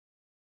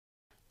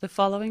The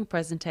following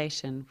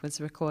presentation was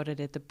recorded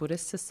at the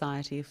Buddhist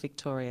Society of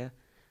Victoria,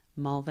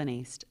 Malvern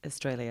East,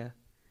 Australia.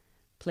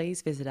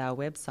 Please visit our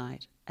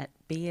website at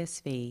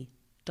bsv.net.au.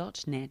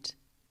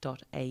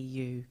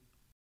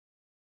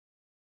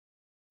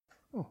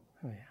 Oh,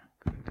 there we are.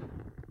 Good.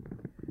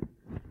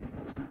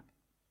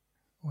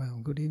 Well,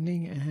 good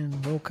evening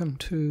and welcome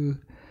to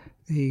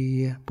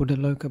the Buddha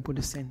Loka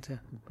Buddha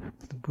Centre,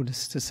 the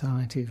Buddhist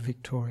Society of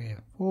Victoria,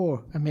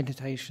 for a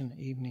meditation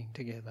evening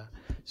together.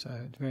 So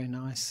it's very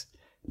nice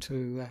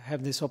to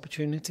have this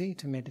opportunity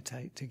to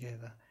meditate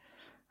together.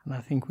 And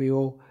I think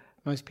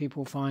most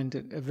people find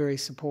it very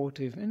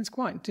supportive, and it's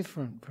quite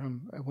different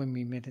from when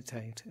we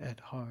meditate at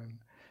home.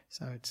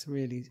 So it's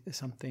really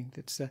something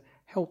that's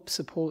helps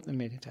support the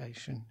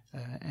meditation,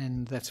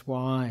 and that's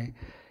why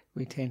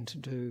we tend to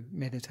do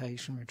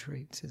meditation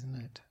retreats, isn't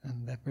it?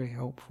 And they're very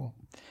helpful.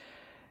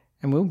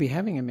 And we'll be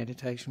having a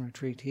meditation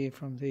retreat here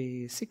from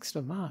the 6th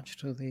of March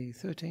to the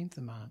 13th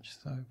of March,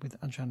 so with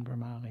Ajahn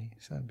Brahmali,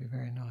 so it'll be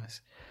very nice.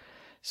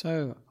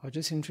 So I'll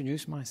just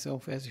introduce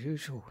myself as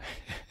usual,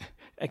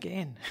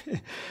 again,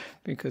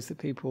 because the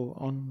people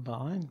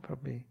online,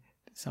 probably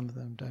some of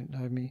them don't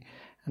know me.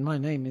 And my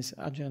name is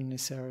Ajahn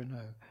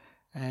Nissarano,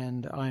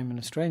 and I'm an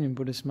Australian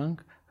Buddhist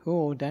monk who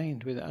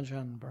ordained with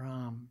Ajahn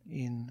Brahm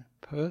in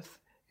Perth,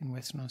 in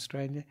Western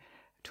Australia,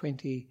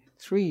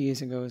 23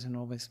 years ago as a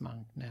novice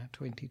monk, now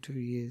 22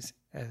 years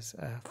as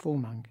a full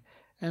monk.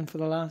 And for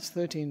the last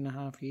 13 and a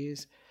half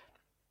years,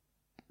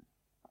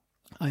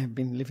 I have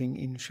been living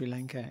in Sri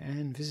Lanka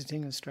and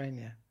visiting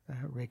Australia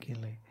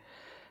regularly.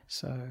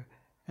 So,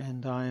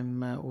 and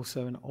I'm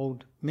also an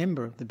old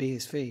member of the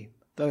BSV,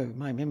 though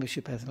my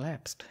membership has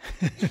lapsed.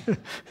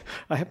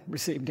 I haven't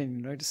received any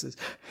notices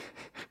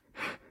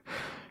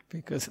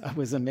because I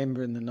was a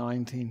member in the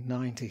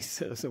 1990s,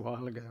 so it was a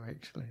while ago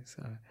actually.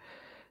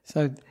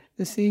 So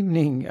this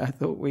evening I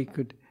thought we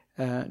could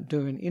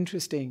do an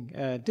interesting,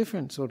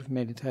 different sort of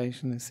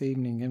meditation this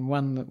evening, and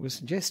one that was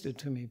suggested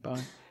to me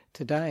by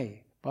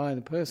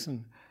the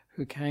person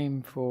who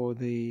came for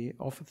to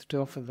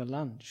offer the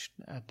lunch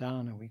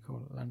dana, we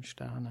call it lunch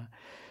dana.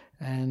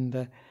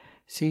 And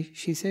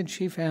she said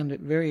she found it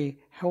very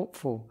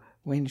helpful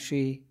when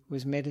she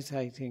was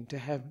meditating to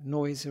have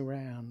noise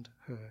around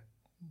her.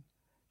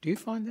 Do you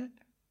find that?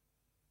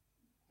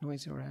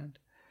 Noise around?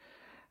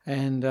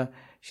 And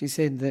she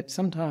said that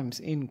sometimes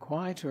in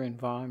quieter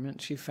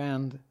environments she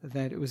found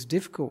that it was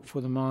difficult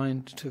for the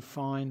mind to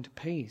find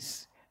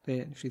peace.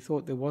 She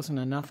thought there wasn't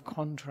enough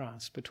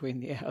contrast between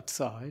the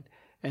outside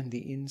and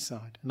the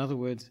inside. In other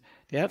words,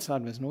 the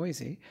outside was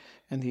noisy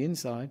and the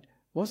inside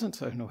wasn't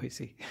so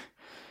noisy.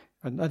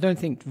 I don't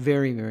think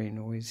very, very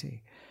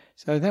noisy.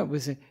 So that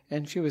was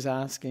and she was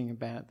asking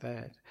about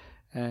that.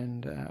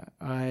 And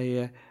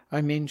I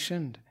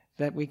mentioned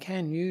that we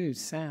can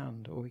use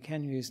sound, or we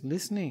can use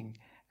listening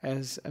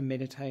as a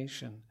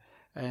meditation.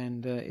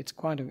 And it's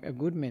quite a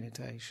good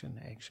meditation,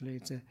 actually.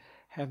 It's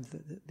have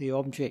the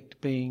object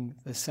being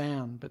the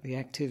sound, but the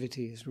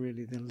activity is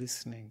really the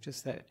listening,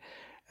 just that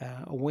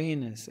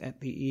awareness at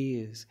the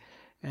ears.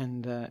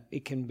 And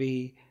it can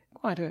be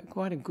quite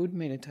a good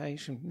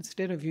meditation.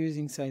 Instead of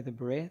using, say, the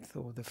breath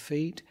or the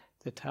feet,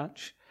 the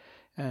touch,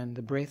 and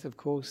the breath, of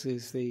course,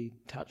 is the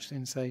touch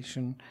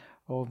sensation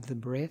of the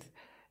breath.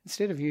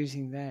 Instead of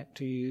using that,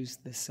 to use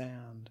the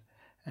sound.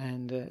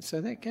 And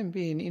so that can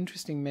be an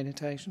interesting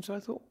meditation. So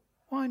I thought,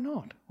 why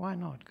not? Why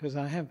not? Because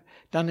I have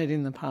done it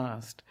in the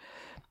past.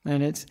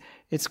 And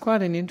it's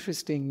quite an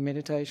interesting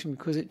meditation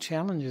because it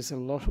challenges a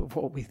lot of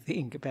what we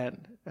think about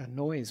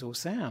noise or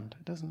sound,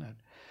 doesn't it?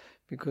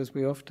 Because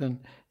we often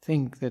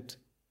think that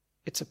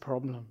it's a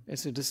problem,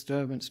 it's a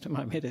disturbance to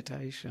my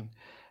meditation.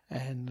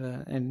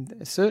 And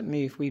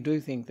certainly if we do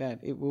think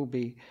that, it will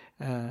be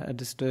a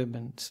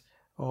disturbance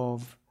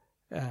of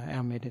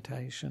our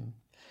meditation.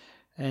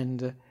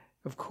 And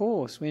of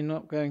course, we're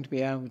not going to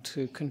be able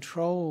to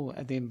control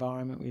the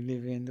environment we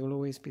live in. There will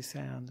always be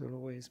sound, there will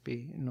always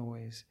be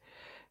noise.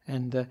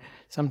 And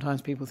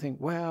sometimes people think,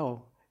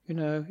 wow,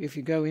 if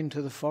you go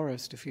into the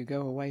forest, if you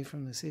go away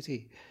from the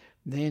city,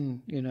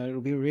 then, it'll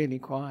be really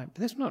quiet.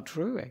 But that's not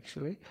true,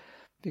 actually,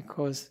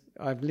 because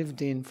I've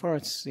lived in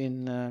forests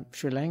in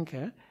Sri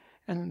Lanka,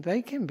 and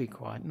they can be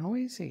quite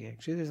noisy,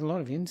 actually. There's a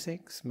lot of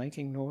insects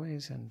making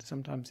noise, and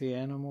sometimes the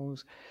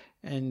animals.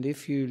 And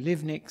if you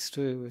live next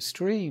to a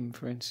stream,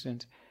 for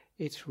instance,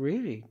 it's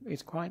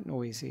quite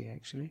noisy,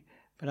 actually.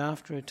 But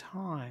after a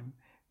time,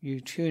 you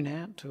tune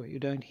out to it, you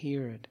don't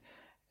hear it.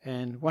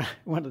 And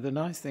one of the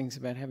nice things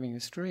about having a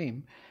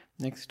stream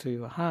next to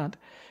your hut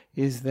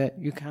is that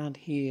you can't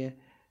hear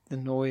the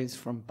noise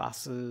from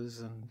buses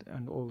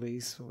and all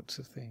these sorts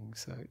of things.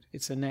 So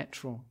it's a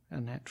natural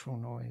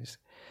noise.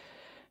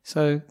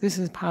 So this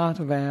is part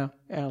of our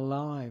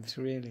lives,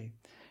 really.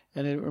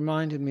 And it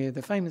reminded me of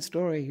the famous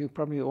story you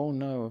probably all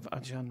know of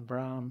Ajahn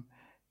Brahm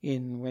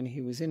when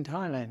he was in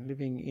Thailand,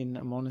 living in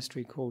a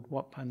monastery called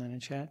Wat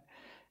Pananachat.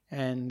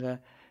 And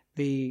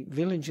the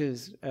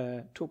villagers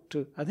took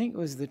to, I think it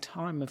was the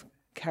time of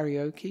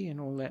karaoke and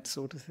all that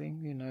sort of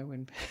thing,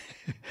 when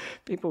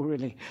people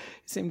really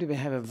seem to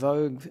have a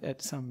vogue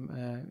at some,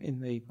 in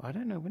the, I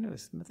don't know when it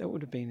was, that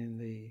would have been in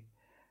the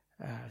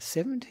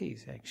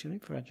 70s actually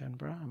for Ajahn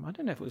Brahm. I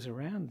don't know if it was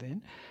around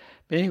then.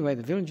 But anyway,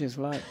 the villagers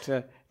liked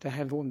to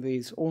have all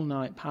these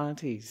all-night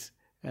parties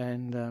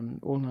and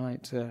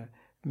all-night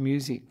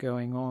music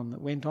going on that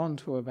went on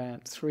to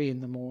about 3 in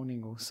the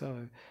morning or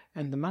so.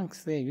 And the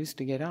monks there used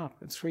to get up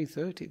at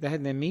 3:30. They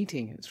had their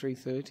meeting at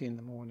 3:30 in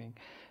the morning.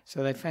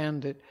 So they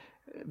found it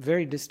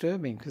very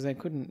disturbing because they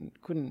couldn't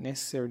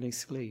necessarily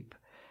sleep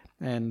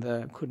and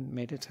couldn't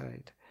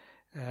meditate,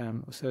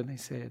 or so they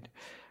said.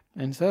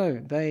 And so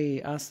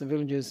they asked the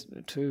villagers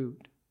to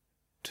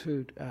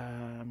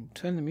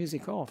turn the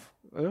music off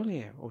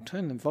earlier or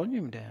turn the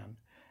volume down.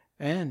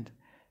 And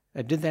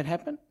did that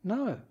happen?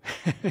 No.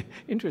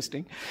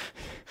 Interesting.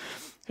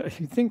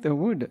 You'd think they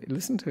would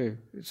listen to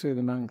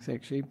the monks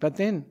actually. But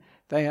then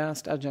they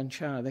asked Ajahn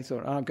Chah, they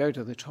thought, I'll go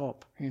to the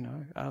top,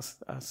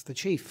 ask the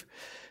chief.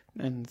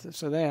 And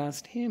so they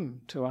asked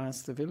him to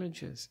ask the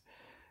villagers.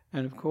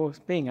 And of course,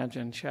 being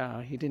Ajahn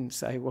Chah, he didn't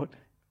say what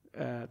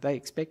they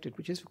expected,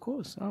 which is, of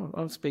course,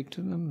 I'll speak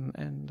to them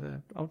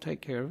and I'll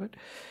take care of it.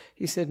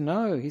 He said,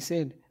 no. He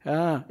said,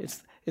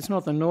 it's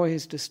not the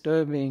noise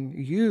disturbing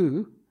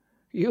you.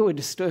 You are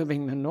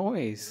disturbing the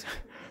noise.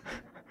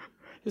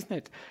 Isn't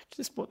that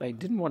just what they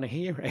didn't want to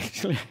hear,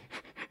 actually?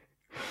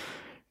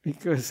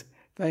 Because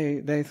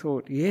they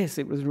thought, yes,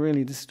 it was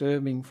really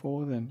disturbing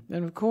for them.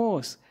 And of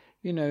course,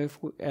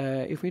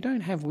 if we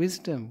don't have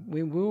wisdom,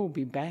 we will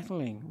be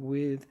battling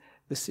with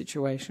the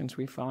situations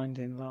we find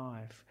in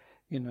life.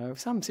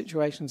 Some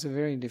situations are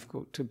very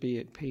difficult to be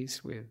at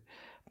peace with.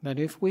 But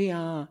if we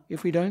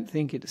don't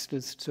think it's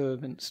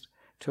disturbance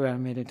to our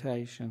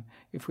meditation,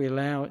 if we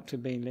allow it to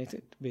be, let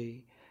it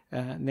be,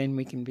 then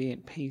we can be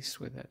at peace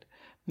with it.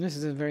 And this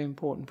is a very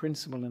important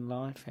principle in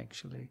life,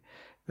 actually,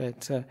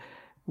 that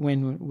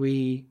when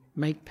we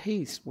make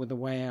peace with the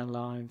way our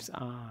lives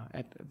are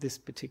at this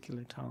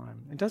particular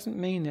time. It doesn't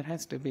mean it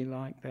has to be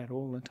like that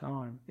all the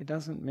time. It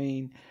doesn't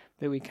mean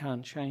that we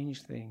can't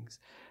change things.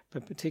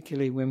 But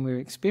particularly when we're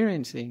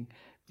experiencing,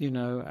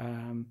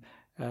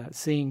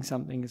 seeing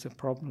something as a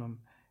problem,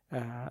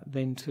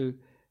 then to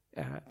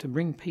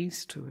bring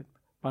peace to it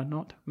by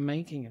not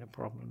making it a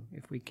problem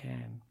if we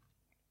can.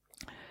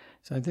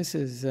 So this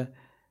is,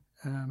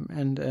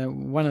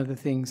 one of the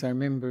things I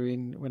remember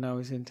when I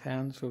was in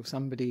Townsville,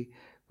 somebody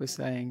was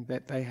saying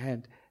that they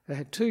had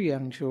 2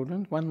 young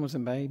children. One was a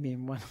baby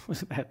and one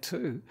was about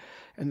 2,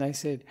 and they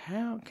said,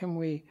 "How can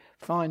we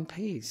find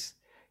peace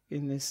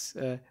in this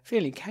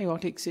fairly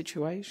chaotic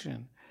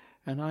situation?"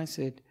 And I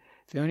said,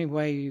 the only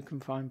way you can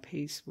find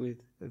peace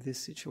with this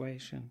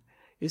situation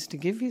is to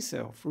give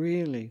yourself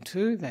really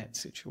to that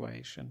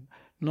situation,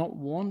 not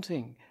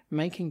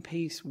making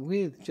peace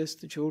with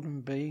just the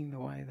children being the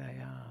way they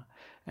are,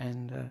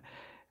 and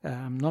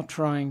not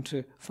trying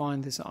to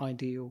find this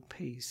ideal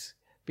peace,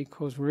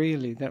 because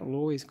really that will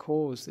always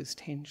cause this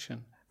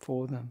tension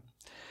for them.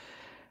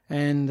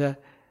 And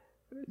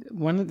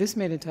this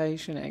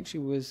meditation actually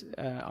was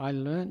I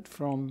learnt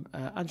from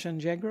Ajahn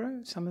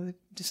Jagaro.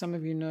 Some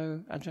of you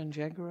know Ajahn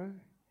Jagaro.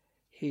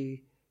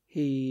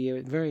 He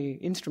was very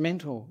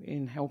instrumental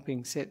in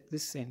helping set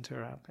this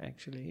centre up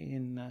actually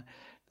in the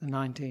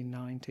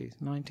 1990s,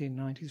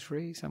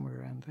 1993,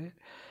 somewhere around there.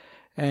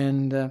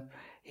 And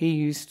he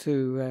used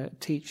to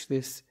teach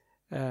this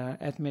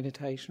at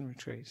meditation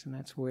retreats, and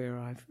that's where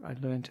I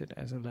learnt it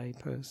as a lay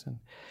person.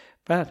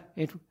 But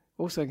it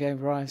also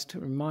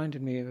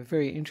reminded me of a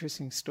very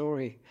interesting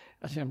story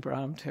Ajahn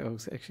Brahm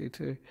tells actually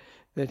too,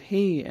 that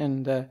he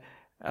and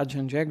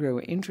Ajahn Jagaro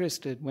were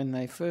interested when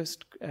they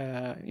first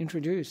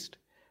introduced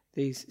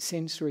these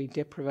sensory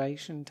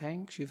deprivation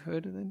tanks. You've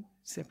heard of them?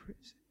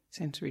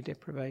 Sensory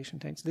deprivation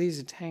tanks. These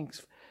are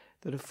tanks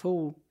that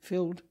are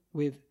filled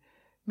with,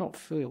 not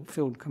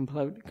filled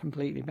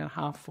completely, about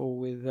half full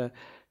with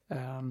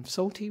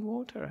salty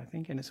water, I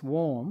think, and it's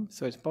warm,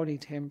 so it's body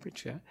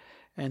temperature.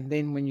 And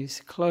then when you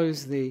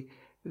close the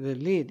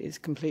lid, it's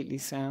completely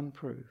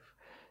soundproof.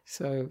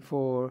 So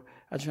for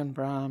Ajahn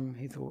Brahm,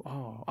 he thought,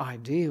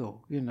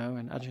 ideal, and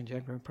Ajahn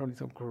Jagaro probably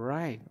thought,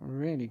 great,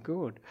 really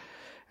good.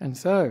 And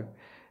so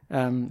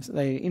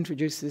they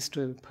introduced this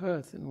to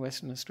Perth in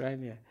Western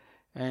Australia,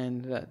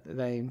 and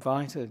they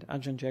invited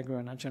Ajahn Jagaro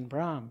and Ajahn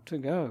Brahm to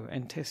go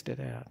and test it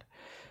out.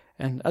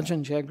 And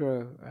Ajahn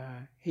Jagaro,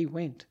 he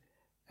went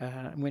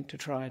to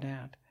try it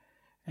out,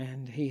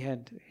 and he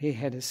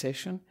had a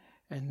session,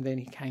 and then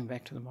he came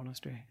back to the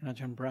monastery, and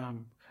Ajahn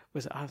Brahm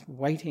was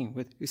waiting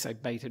with, you say,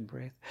 bated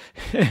breath.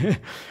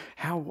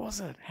 How was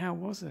it?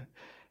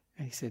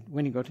 And he said,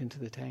 when he got into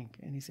the tank,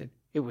 and he said,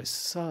 it was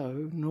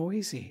so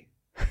noisy.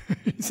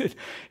 He said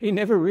he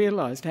never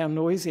realised how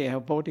noisy our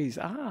bodies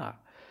are.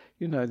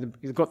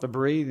 You've got the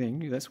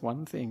breathing, that's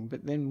one thing,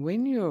 but then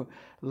when you're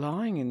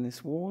lying in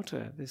this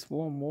water, this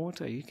warm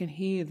water, you can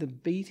hear the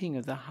beating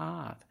of the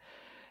heart.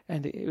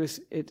 And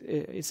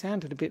it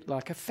sounded a bit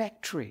like a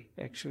factory,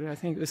 actually. I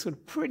think it was sort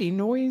of pretty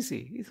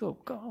noisy. You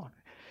thought, God,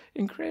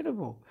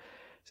 incredible.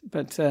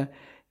 But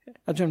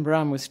Ajahn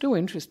Brahm was still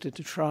interested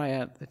to try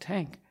out the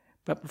tank,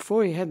 but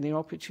before he had the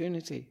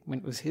opportunity, when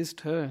it was his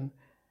turn,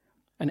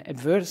 an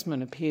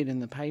advertisement appeared in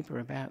the paper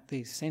about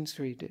these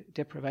sensory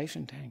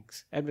deprivation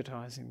tanks,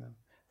 advertising them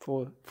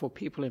for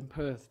people in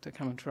Perth to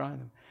come and try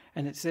them.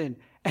 And it said,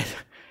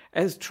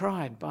 as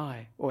tried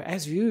by, or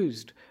as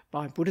used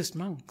by Buddhist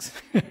monks.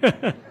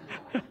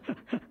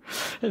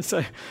 And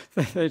so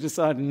they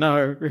decided,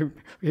 no,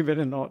 we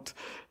better not.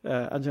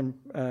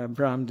 Ajahn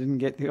Brahm didn't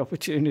get the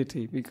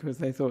opportunity because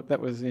they thought that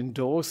was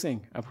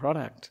endorsing a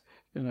product,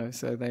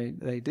 so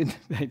he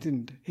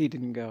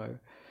didn't go.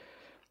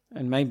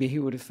 And maybe he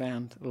would have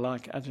found,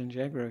 like Ajahn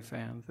Jagro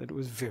found, that it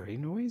was very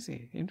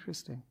noisy.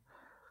 Interesting.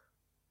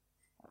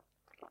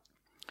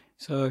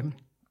 So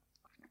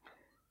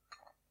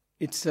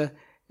it's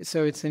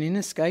an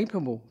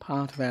inescapable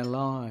part of our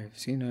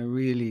lives,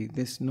 really,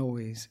 this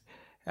noise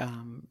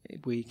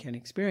we can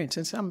experience.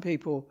 And some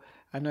people,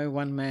 I know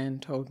one man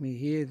told me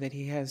here that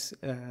he has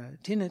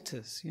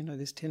tinnitus,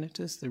 this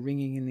tinnitus, the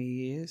ringing in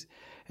the ears,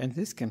 and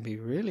this can be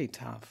really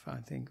tough, I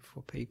think,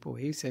 for people.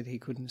 He said he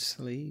couldn't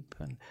sleep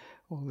and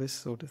all this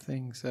sort of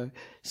thing. So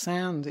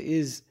sound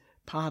is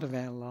part of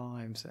our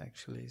lives,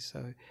 actually.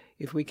 So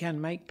if we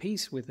can make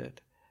peace with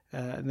it,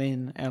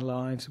 then our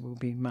lives will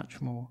be much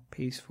more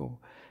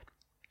peaceful.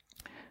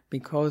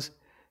 Because,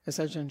 as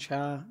Ajahn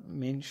Chah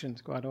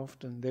mentions quite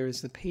often, there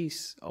is the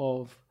peace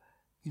of,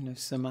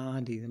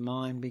 samadhi, the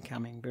mind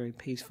becoming very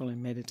peaceful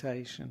in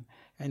meditation,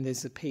 and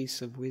there's the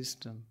peace of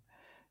wisdom.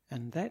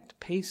 And that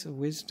peace of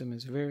wisdom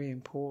is very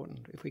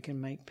important if we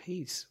can make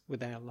peace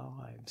with our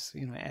lives,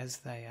 as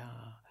they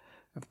are.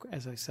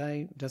 As I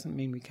say, it doesn't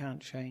mean we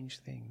can't change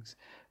things,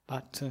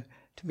 but to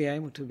be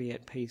able to be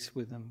at peace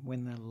with them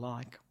when they're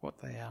like what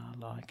they are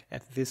like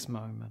at this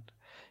moment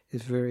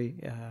is very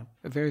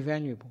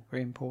valuable,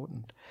 very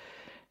important.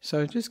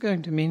 So just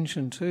going to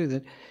mention too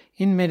that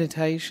in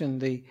meditation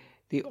the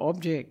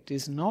object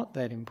is not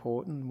that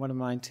important. One of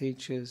my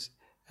teachers,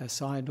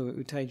 Sayadaw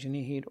U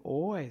Tejani, he'd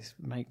always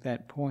make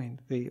that point.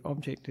 The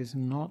object is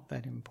not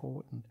that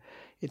important.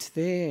 It's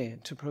there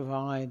to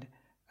provide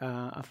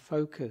a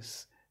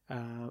focus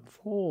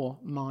for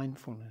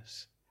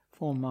mindfulness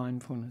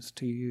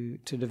to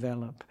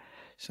develop.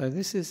 So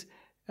this is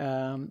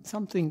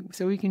something,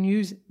 so we can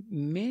use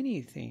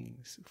many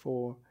things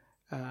for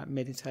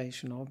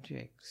meditation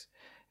objects.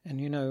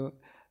 And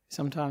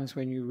sometimes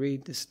when you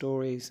read the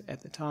stories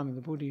at the time of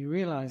the Buddha, you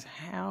realize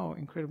how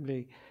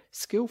incredibly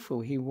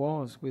skillful he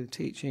was with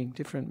teaching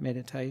different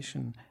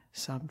meditation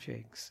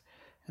subjects.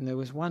 And there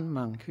was one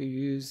monk who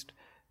used,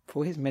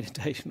 for his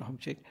meditation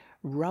object,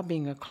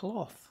 rubbing a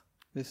cloth.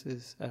 This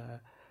is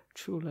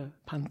Chula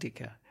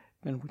Pantika,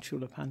 Venerable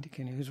Chula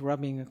Pantika, who was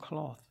rubbing a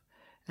cloth.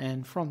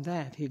 And from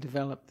that he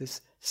developed this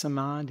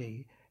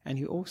samadhi, and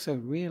he also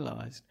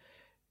realized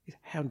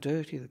how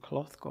dirty the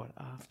cloth got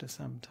after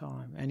some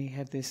time. And he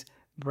had this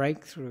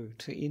breakthrough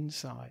to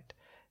insight,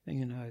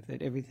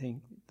 that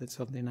everything that's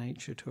of the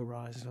nature to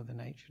arise is of the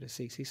nature to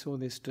cease. He saw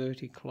this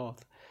dirty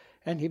cloth,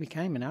 and he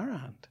became an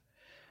arahant.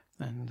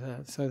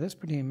 And so that's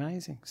pretty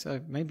amazing.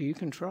 So maybe you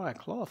can try a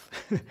cloth.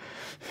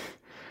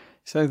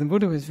 So the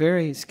Buddha was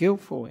very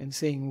skillful in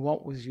seeing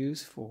what was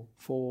useful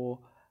for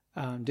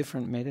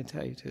different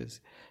meditators.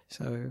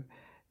 So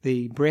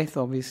the breath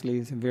obviously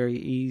is a very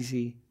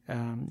easy,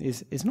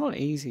 is not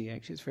easy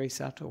actually, it's very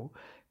subtle,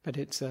 but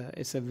it's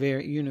a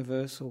very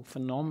universal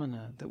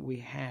phenomena that we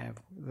have,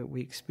 that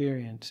we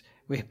experience.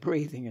 We're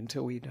breathing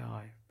until we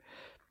die.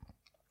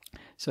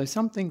 So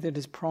something that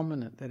is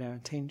prominent that our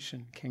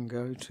attention can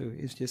go to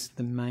is just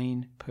the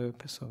main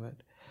purpose of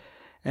it.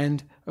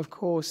 And of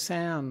course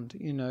sound,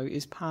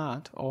 is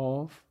part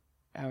of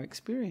our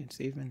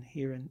experience. Even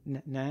here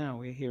and now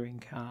we're hearing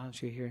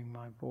cars, you're hearing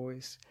my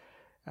voice,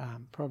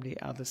 probably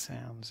other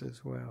sounds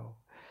as well.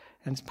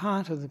 And it's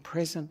part of the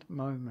present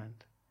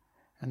moment.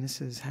 And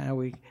this is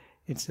how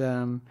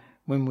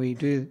when we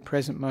do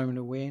present moment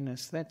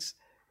awareness, that's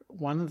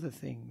one of the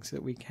things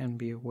that we can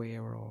be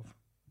aware of.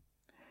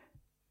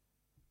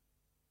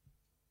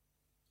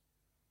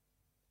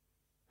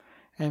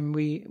 And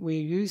we're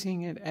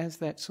using it as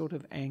that sort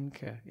of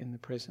anchor in the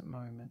present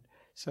moment,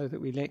 so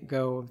that we let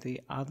go of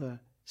the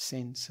other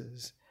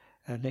senses,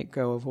 let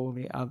go of all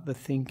the other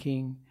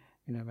thinking,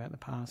 about the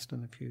past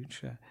and the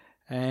future,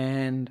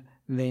 and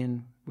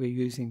then we're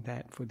using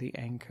that for the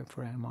anchor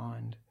for our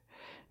mind.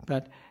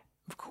 But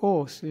of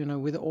course,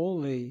 with all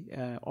the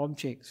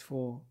objects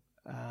for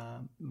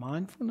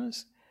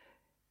mindfulness,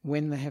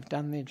 when they have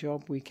done their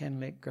job, we can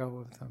let go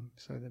of them.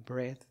 So the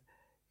breath,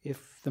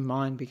 if the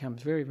mind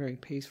becomes very, very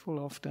peaceful,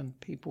 often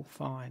people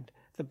find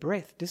the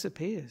breath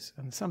disappears,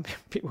 and some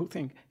people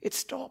think it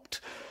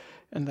stopped,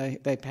 and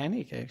they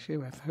panic.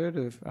 Actually,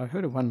 I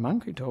heard of one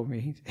monk who told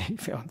me he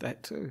felt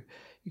that too.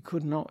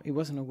 He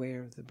wasn't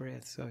aware of the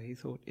breath, so he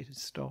thought it had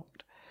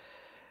stopped.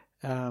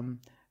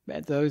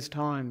 At those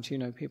times,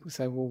 people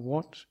say, well,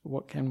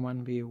 what can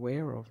one be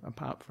aware of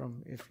apart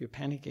from if you're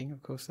panicking?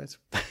 Of course,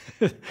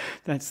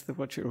 that's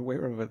what you're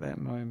aware of at that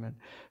moment.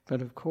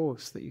 But of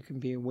course, that you can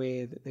be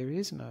aware that there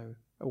is no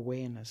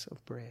awareness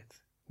of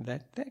breath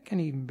That can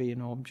even be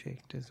an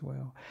object as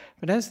well.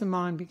 But as the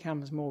mind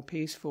becomes more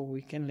peaceful,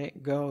 we can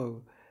let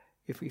go,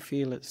 if we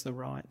feel it's the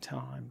right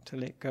time, to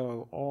let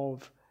go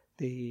of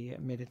the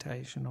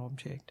meditation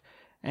object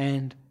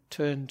and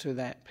turn to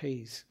that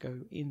peace, go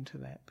into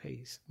that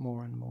peace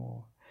more and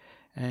more.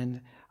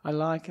 And I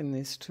liken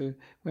this to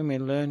when we're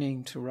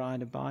learning to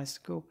ride a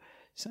bicycle.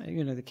 So,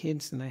 the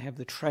kids, and they have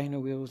the trainer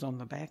wheels on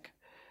the back.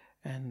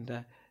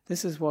 And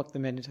this is what the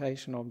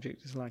meditation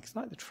object is like. It's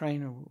like the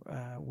trainer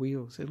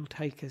wheels. It'll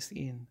take us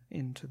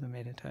into the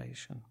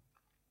meditation.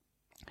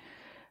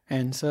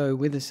 And so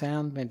with the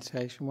sound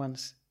meditation,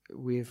 once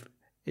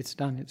it's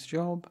done its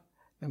job,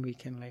 then we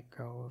can let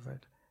go of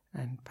it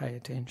and pay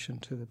attention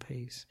to the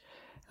peace.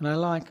 And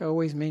I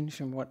always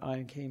mention what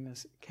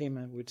Ajahn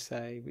Kema would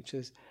say, which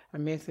is a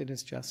method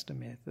is just a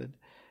method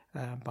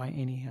by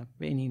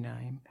any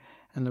name,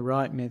 and the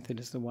right method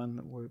is the one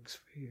that works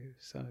for you.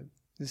 So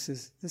this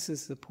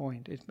is the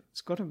point.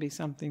 It's got to be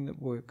something that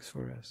works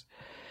for us.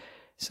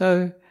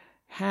 So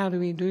how do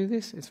we do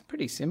this? It's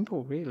pretty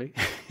simple, really.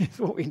 It's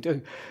what we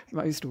do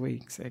most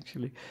weeks,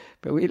 actually.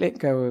 But we let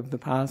go of the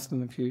past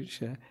and the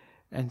future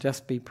and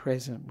just be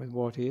present with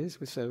what is.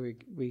 So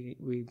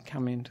we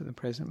come into the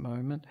present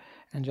moment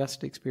and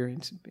just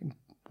experience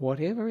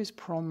whatever is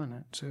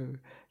prominent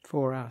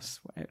for us,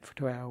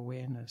 to our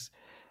awareness,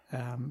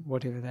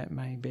 whatever that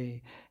may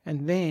be.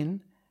 And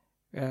then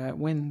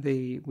when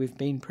we've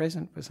been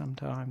present for some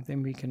time,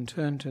 then we can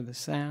turn to the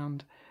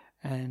sound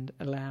and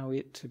allow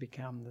it to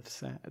become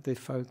the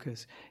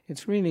focus.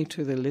 It's really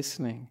to the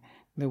listening.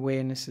 The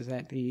awareness is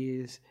at the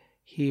ears,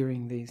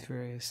 hearing these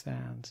various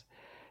sounds.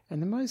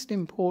 And the most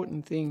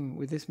important thing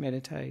with this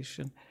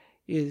meditation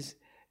is,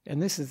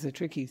 and this is the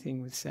tricky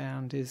thing with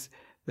sound, is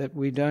that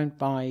we don't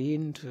buy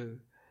into,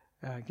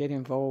 get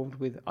involved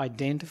with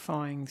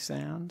identifying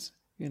sounds.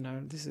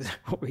 This is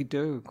what we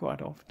do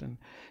quite often.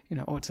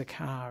 It's a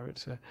car,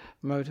 it's a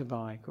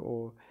motorbike,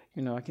 or,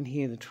 I can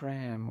hear the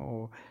tram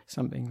or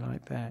something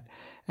like that.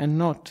 And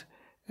not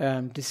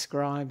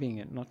describing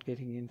it, not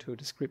getting into a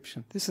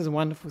description. This is a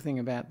wonderful thing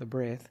about the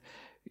breath.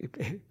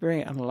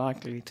 Very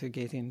unlikely to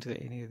get into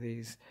any of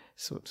these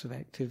sorts of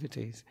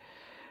activities.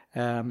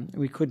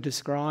 We could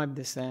describe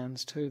the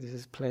sounds too. This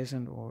is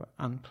pleasant or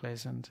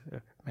unpleasant,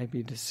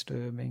 maybe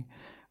disturbing.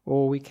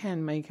 Or we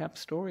can make up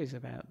stories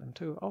about them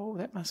too. Oh,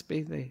 that must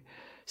be the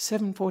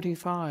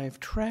 7:45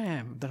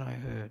 tram that I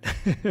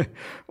heard.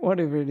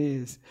 Whatever it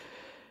is.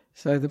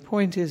 So the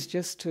point is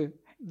just to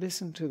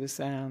listen to the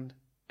sound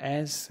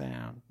as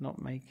sound,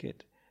 not make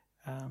it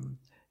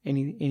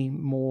any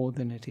more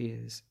than it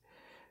is.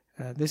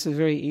 This is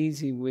very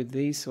easy with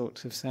these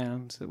sorts of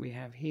sounds that we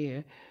have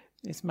here.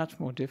 It's much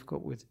more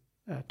difficult with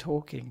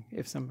talking.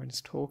 If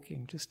someone's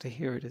talking, just to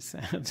hear it as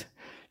sound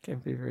can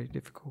be very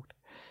difficult.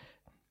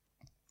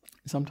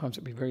 Sometimes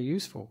it'd be very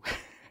useful.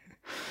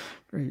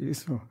 Very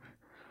useful.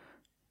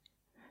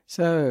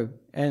 So,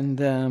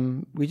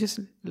 and we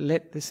just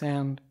let the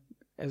sound,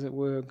 as it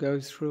were,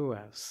 go through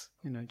us.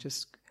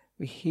 Just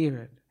we hear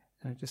it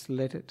and just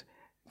let it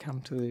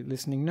come to the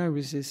listening. No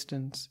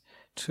resistance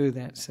to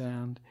that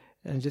sound,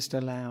 and just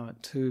allow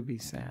it to be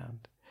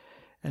sound.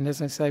 And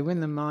as I say, when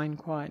the mind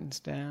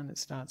quietens down, it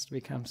starts to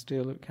become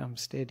still, it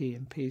becomes steady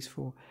and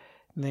peaceful.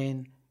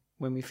 Then,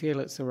 when we feel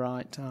it's the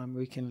right time,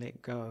 we can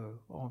let go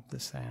of the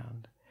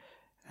sound.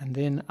 And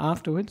then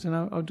afterwards, and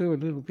I'll do a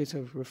little bit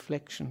of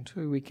reflection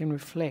too, we can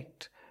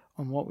reflect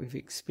on what we've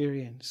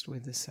experienced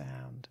with the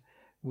sound,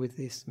 with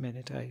this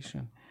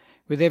meditation.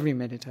 With every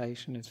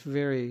meditation, it's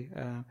very,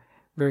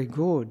 very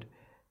good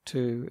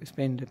to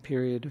spend a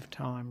period of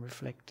time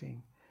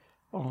reflecting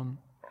on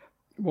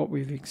what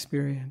we've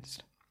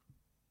experienced.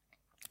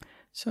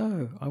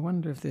 So, I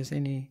wonder if there's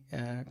any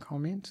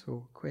comments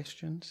or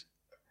questions?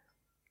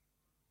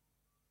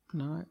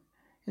 No?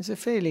 It's a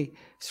fairly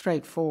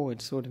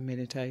straightforward sort of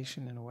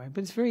meditation in a way,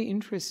 but it's very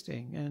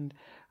interesting, and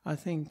I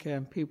think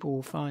people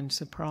will find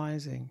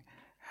surprising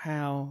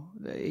how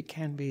it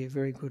can be a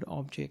very good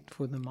object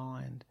for the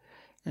mind,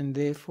 and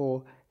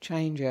therefore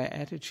change our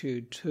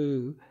attitude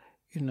to,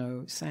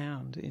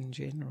 sound in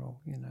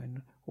general,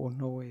 or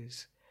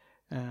noise.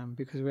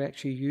 Because we're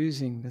actually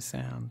using the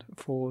sound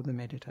for the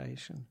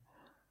meditation.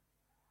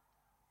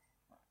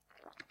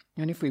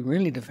 And if we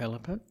really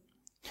develop it,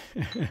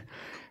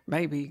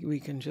 maybe we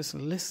can just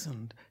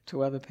listen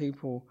to other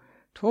people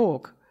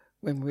talk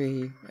when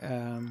we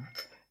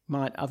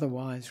might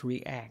otherwise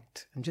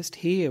react, and just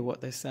hear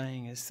what they're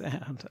saying as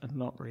sound and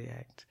not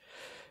react.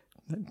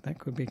 That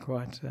could be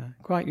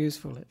quite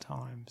useful at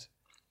times.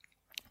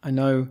 I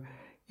know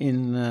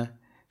in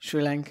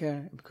Sri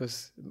Lanka,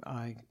 because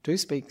I do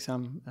speak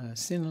some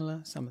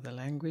Sinhala, some of the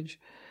language,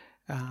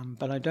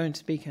 but I don't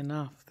speak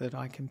enough that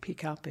I can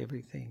pick up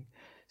everything.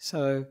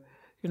 So,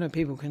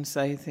 people can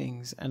say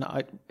things and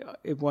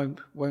it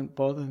won't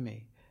bother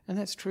me. And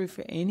that's true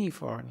for any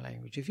foreign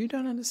language. If you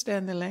don't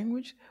understand the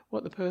language,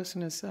 what the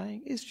person is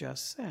saying is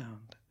just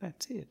sound.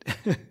 That's it.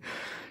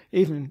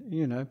 Even,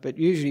 but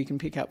usually you can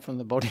pick up from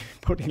the body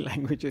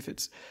language if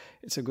it's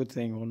a good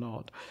thing or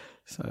not.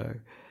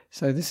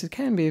 So this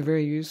can be a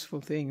very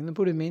useful thing, and the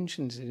Buddha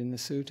mentions it in the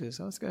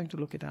suttas. I was going to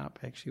look it up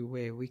actually,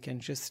 where we can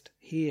just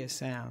hear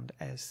sound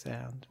as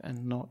sound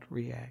and not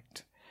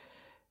react.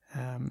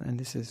 And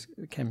this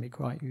can be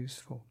quite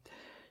useful.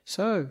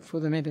 So for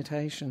the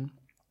meditation,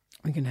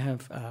 we can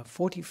have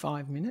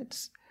 45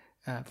 minutes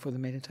for the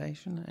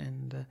meditation,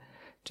 and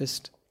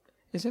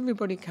is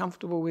everybody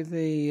comfortable with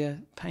the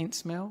paint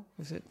smell?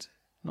 Is it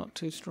not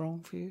too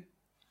strong for you?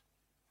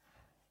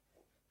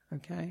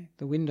 Okay,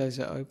 the windows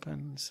are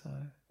open, so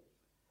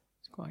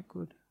it's quite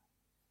good.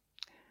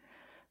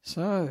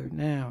 So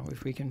now,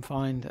 if we can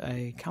find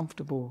a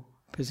comfortable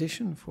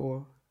position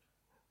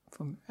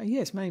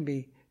yes,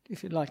 maybe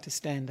if you'd like to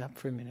stand up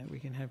for a minute, we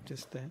can have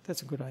just that.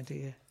 That's a good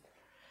idea.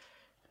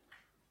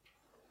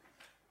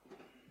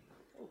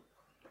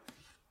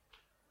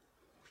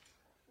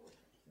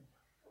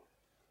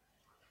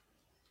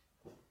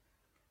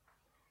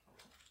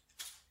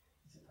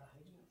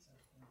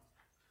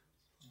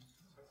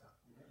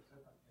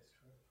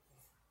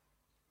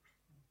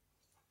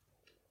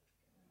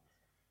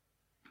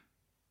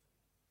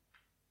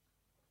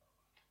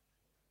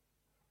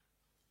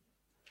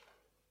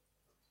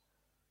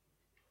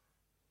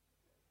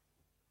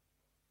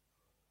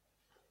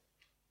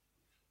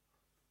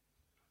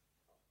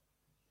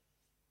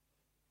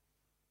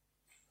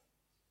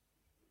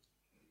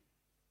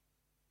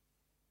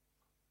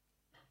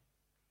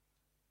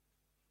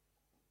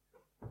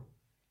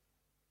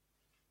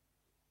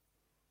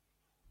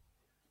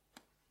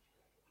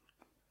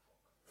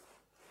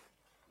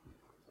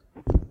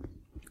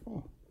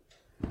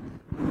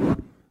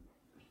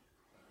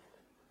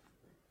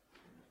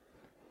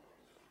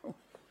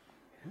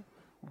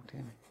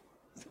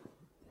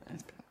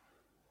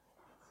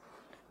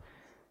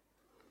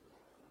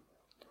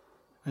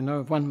 I know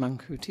of one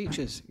monk who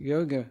teaches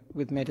yoga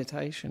with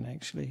meditation,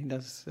 actually.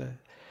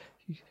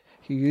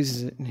 He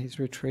uses it in his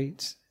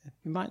retreats.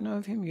 You might know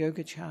of him,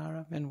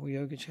 Yogacara, Venerable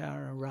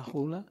Yogacara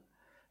Rahula,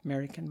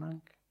 American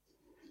monk.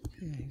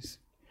 Yeah,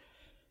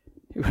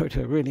 he wrote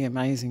a really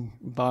amazing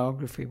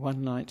biography,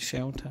 One Night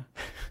Shelter.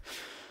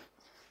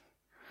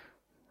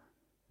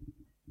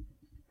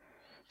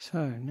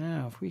 So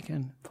now if we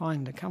can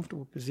find a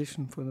comfortable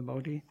position for the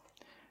body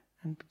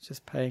and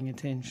just paying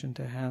attention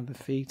to how the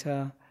feet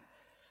are,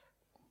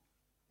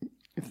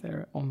 if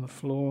they're on the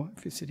floor,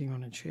 if you're sitting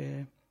on a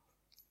chair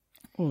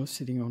or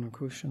sitting on a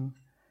cushion,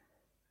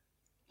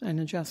 and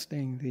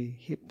adjusting the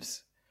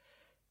hips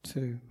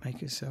to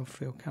make yourself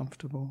feel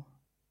comfortable.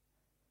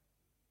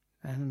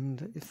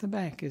 And if the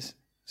back is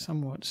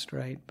somewhat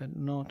straight but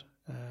not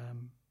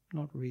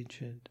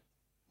rigid,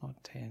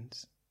 not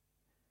tense,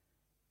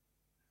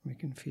 we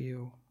can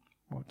feel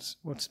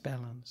what's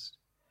balanced.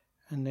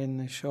 And then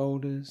the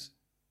shoulders,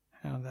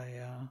 how they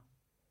are,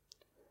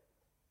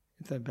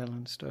 if they're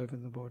balanced over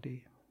the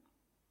body.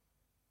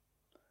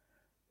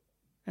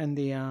 And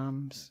the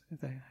arms,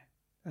 if they're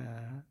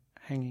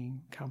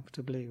hanging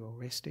comfortably or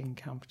resting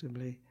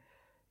comfortably,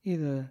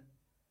 either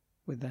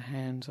with the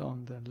hands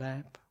on the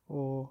lap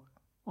or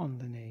on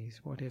the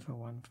knees, whatever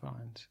one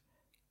finds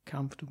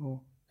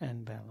comfortable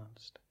and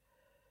balanced.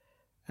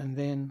 And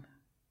then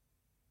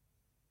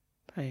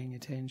paying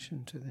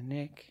attention to the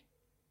neck,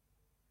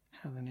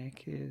 how the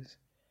neck is,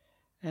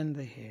 and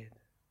the head,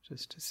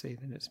 just to see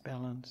that it's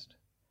balanced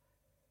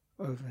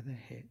over the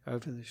head,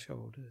 over the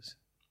shoulders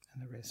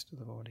and the rest of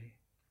the body.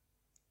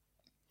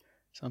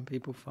 Some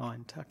people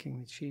find tucking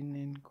the chin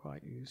in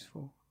quite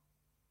useful.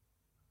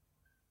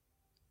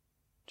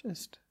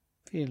 Just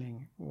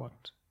feeling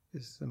what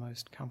is the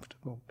most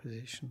comfortable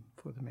position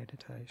for the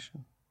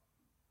meditation.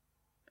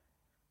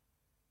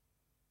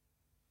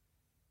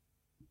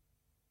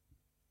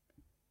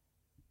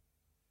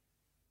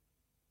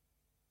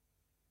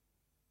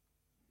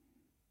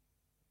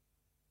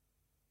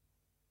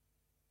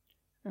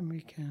 And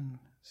we can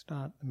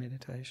start the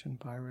meditation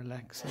by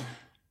relaxing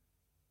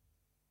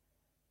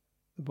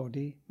the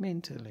body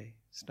mentally,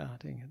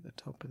 starting at the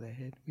top of the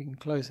head. We can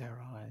close our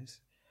eyes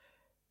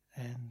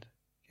and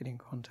get in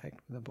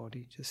contact with the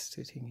body just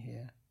sitting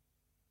here.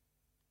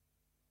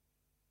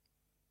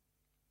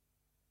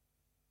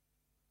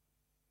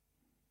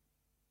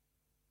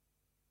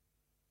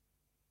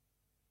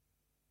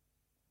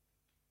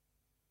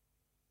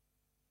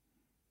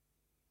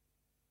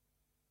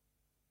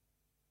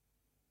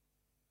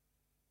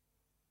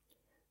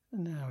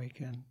 And now we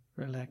can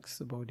relax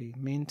the body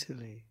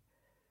mentally,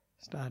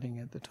 starting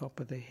at the top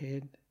of the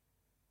head,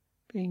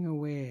 being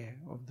aware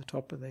of the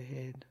top of the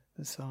head,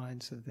 the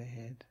sides of the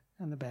head,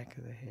 and the back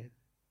of the head,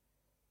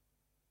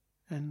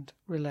 and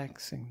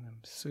relaxing them,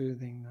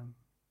 soothing them,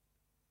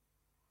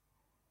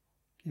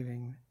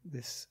 giving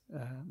this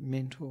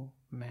mental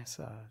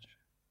massage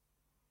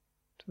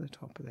to the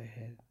top of the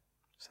head,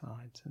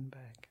 sides and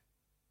back.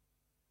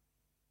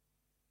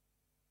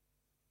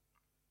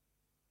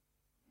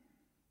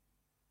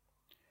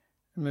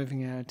 And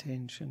moving our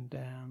attention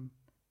down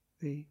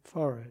the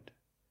forehead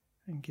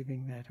and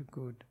giving that a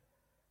good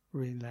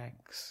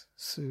relax,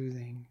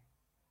 soothing,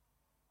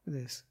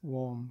 this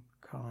warm,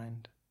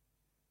 kind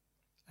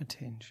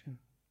attention.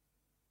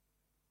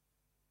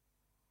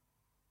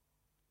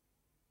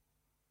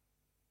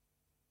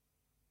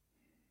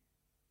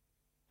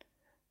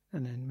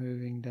 And then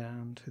moving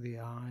down to the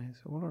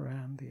eyes, all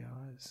around the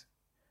eyes,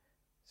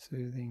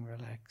 soothing,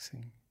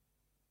 relaxing.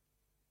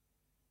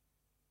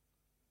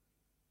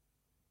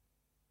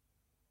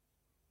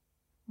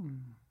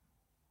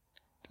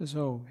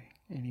 Dissolving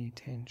any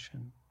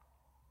tension.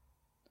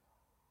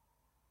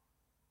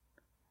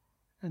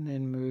 And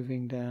then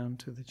moving down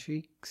to the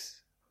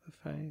cheeks of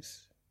the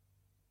face,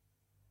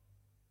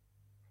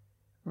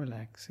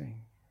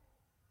 relaxing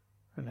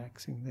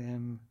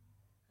them,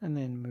 and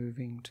then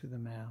moving to the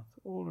mouth,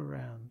 all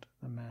around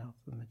the mouth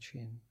and the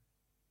chin.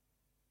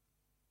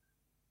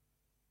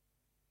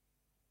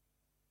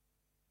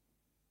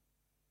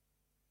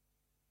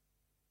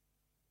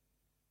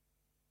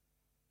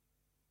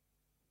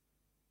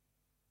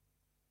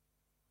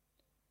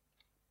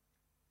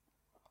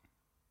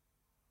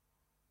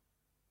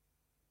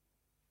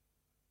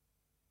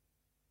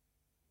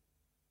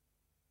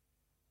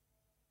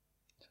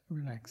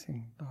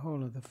 Relaxing the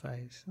whole of the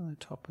face and the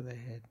top of the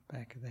head,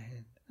 back of the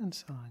head and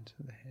sides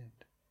of the head.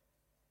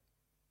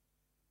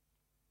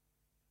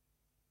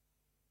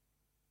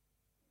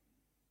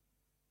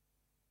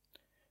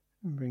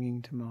 And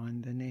bringing to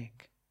mind the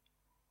neck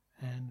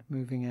and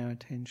moving our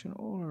attention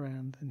all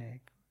around the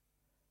neck,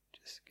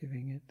 just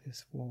giving it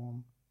this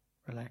warm,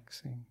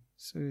 relaxing,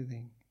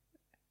 soothing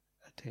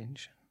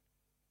attention.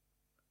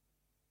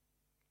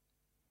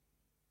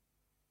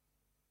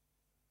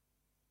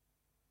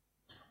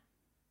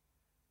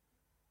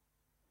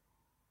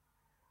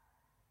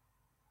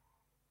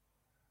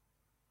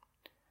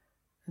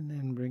 And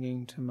then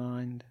bringing to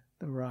mind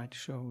the right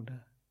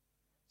shoulder,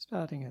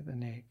 starting at the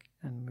neck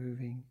and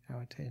moving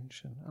our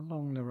attention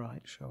along the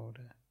right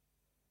shoulder,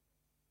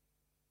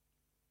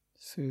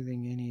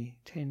 soothing any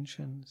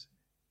tensions,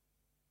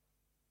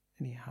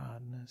 any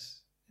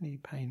hardness, any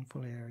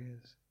painful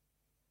areas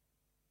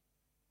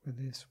with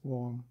this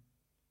warm,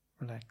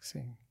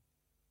 relaxing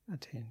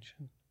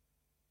attention.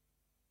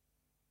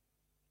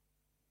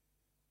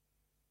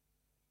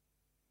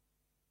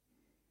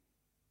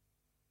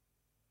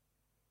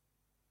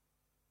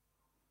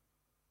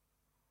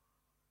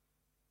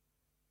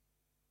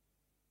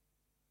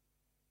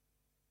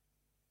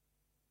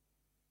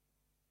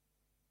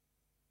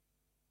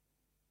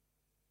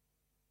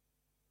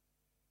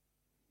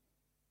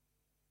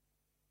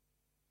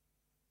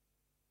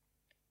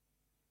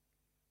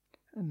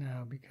 And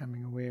now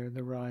becoming aware of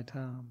the right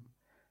arm,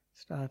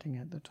 starting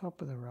at the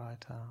top of the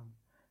right arm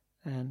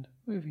and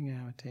moving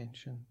our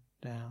attention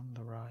down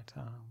the right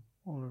arm,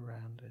 all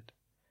around it,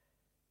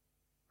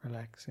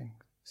 relaxing,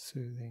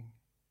 soothing,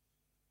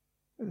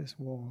 with this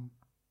warm,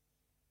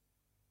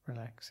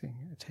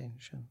 relaxing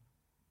attention.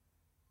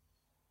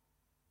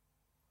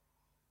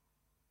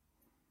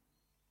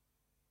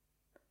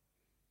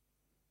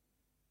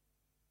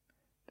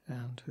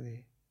 Down to the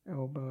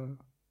elbow,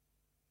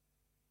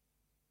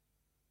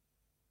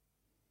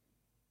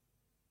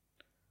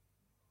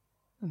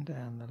 and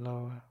down the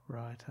lower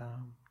right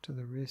arm to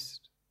the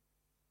wrist,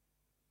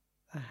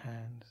 the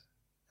hands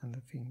and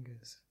the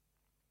fingers.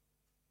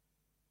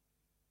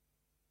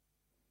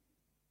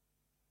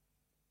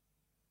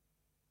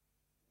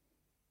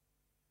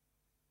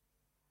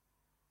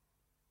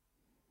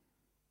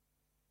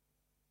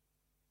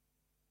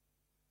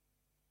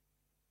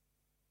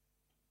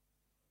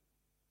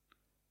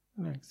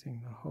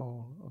 Relaxing the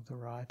whole of the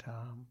right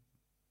arm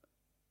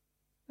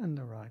and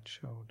the right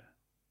shoulder.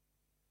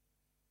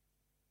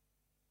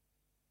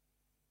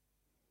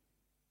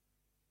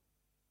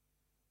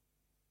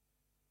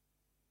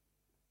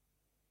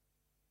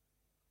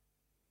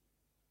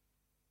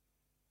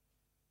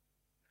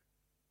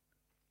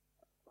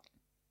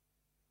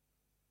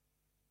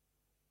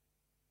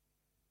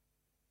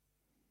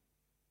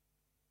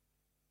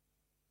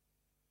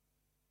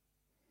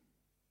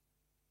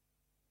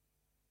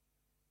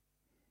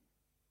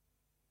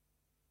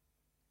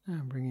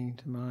 Now bringing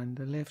to mind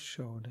the left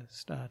shoulder,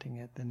 starting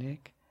at the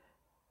neck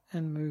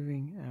and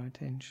moving our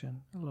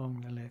attention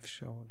along the left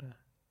shoulder,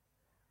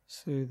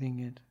 soothing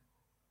it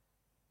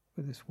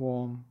with this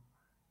warm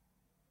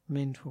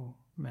mental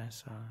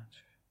massage.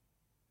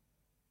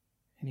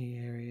 Any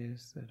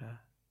areas that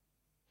are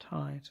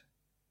tight,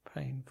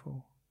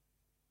 painful,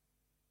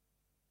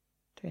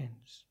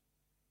 tense.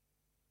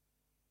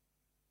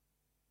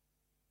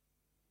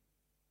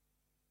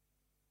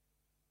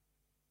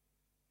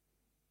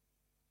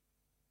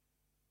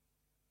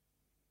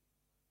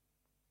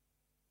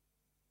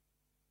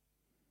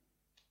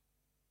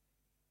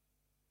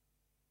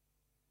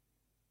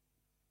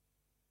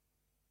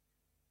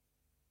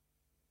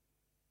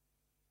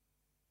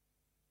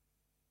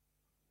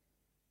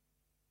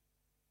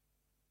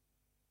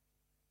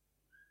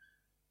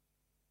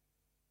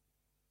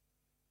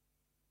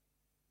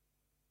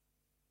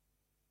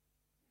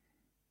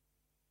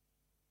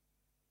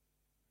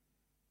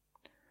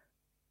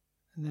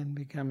 And then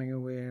becoming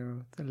aware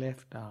of the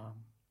left arm,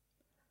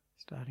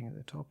 starting at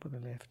the top of the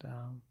left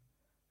arm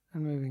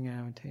and moving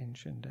our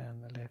attention down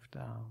the left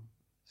arm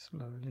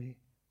slowly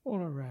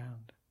all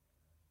around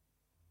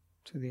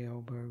to the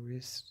elbow,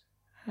 wrist,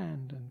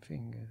 hand and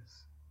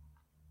fingers.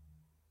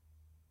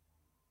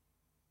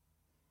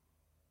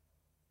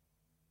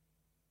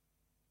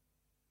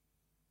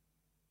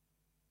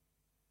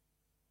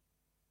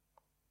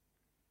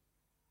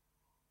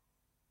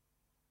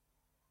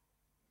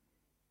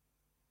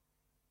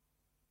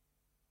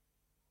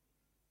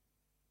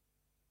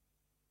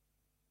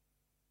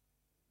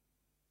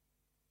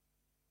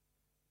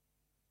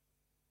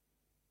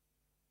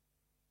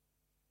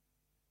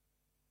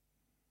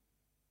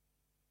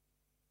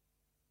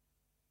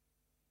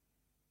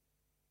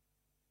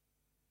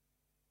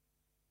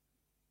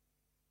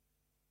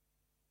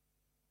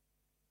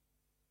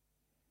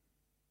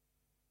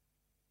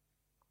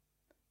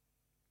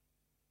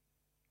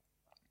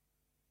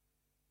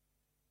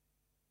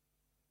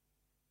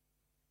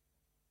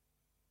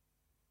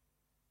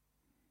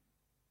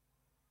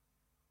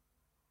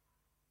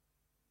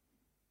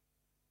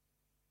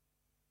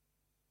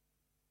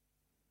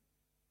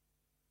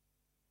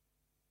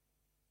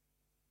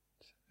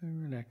 So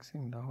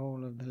relaxing the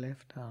whole of the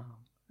left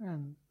arm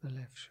and the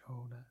left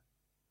shoulder.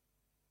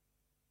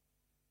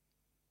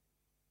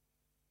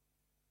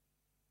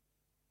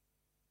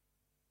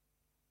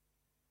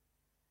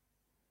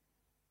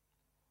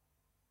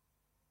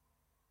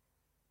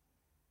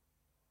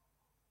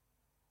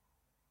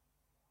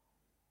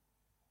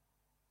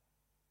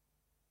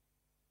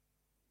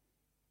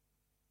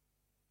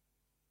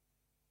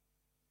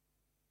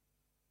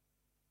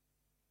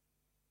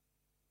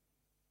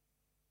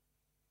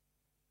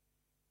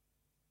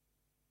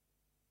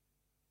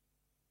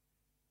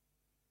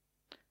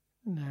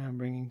 Now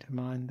bringing to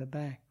mind the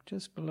back,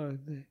 just below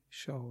the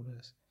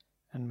shoulders,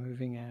 and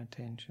moving our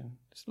attention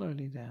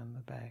slowly down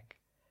the back,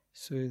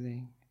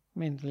 soothing,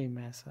 mentally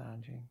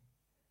massaging,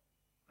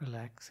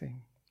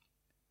 relaxing,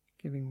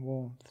 giving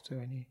warmth to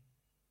any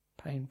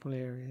painful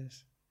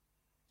areas,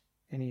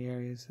 any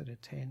areas that are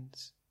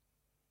tense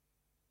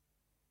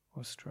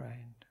or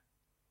strained.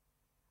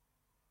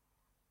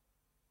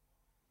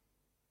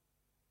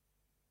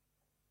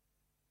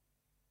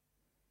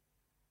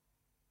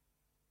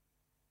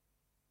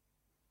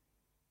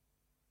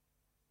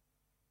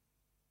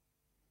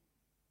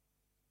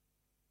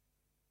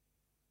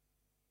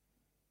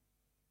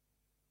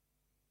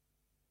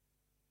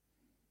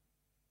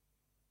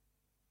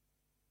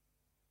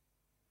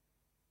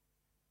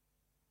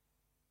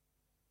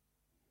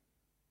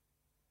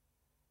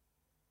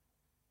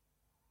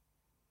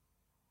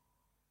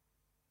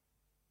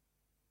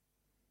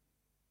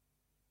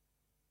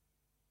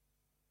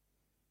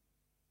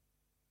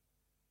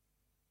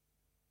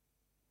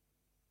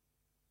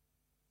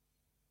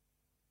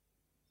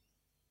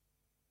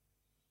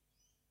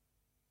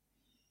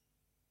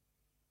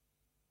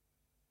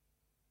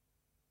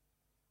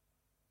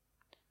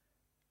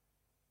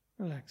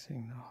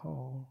 Relaxing the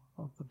whole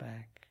of the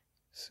back,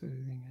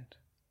 soothing it,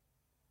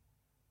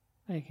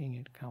 making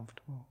it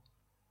comfortable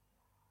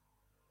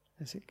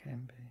as it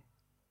can be.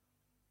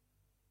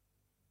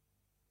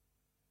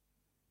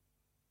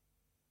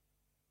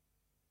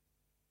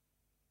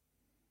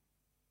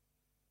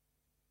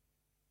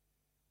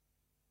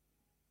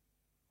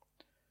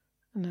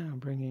 And now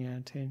bringing our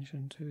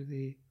attention to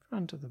the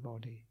front of the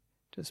body,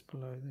 just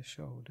below the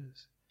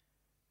shoulders,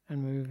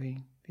 and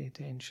moving the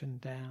attention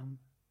down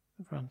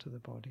the front of the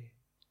body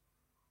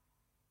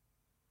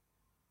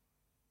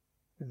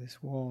with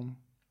this warm,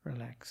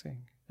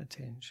 relaxing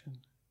attention.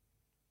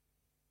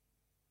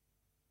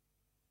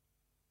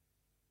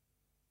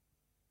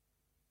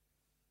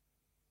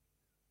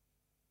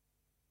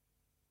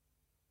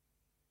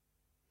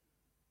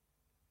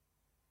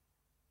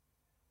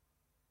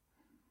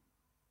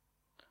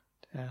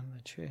 Down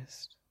the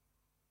chest,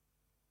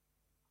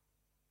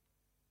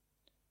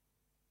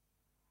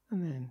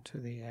 and then to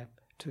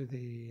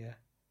the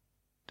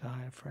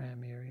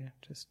diaphragm area,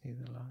 just near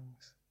the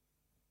lungs.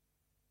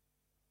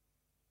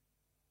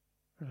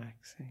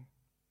 Relaxing,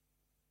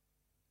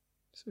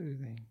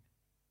 soothing.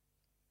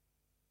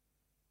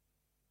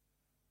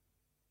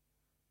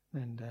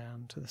 Then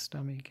down to the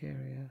stomach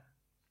area.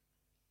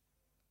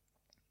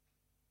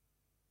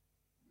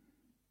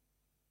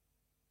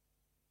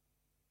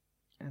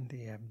 And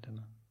the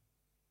abdomen,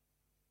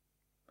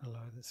 below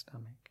the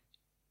stomach.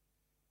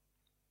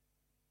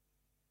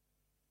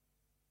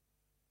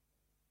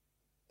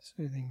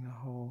 Soothing the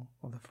whole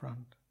of the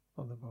front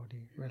of the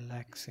body,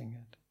 relaxing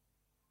it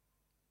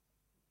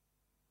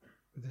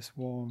with this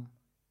warm,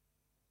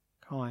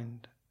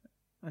 kind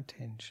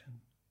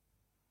attention.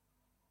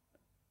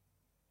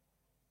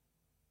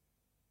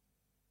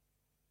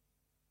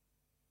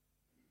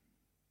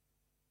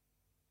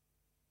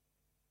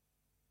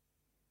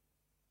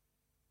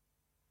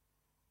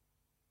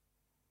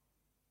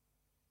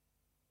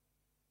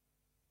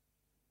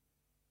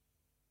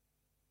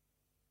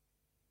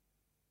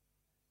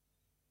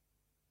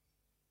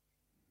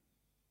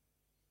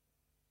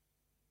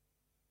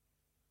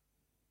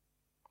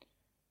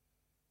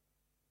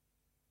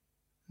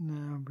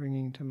 Now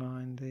bringing to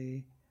mind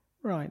the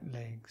right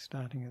leg,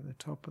 starting at the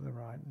top of the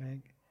right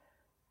leg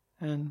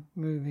and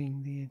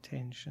moving the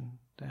attention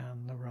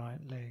down the right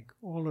leg,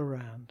 all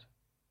around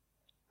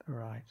the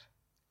right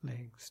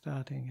leg,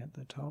 starting at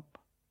the top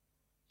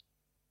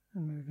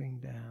and moving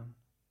down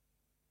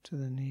to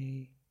the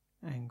knee,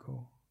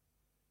 ankle,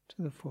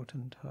 to the foot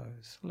and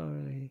toes,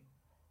 slowly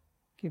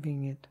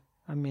giving it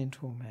a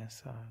mental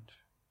massage,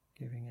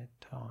 giving it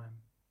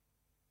time,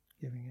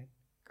 giving it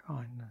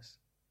kindness.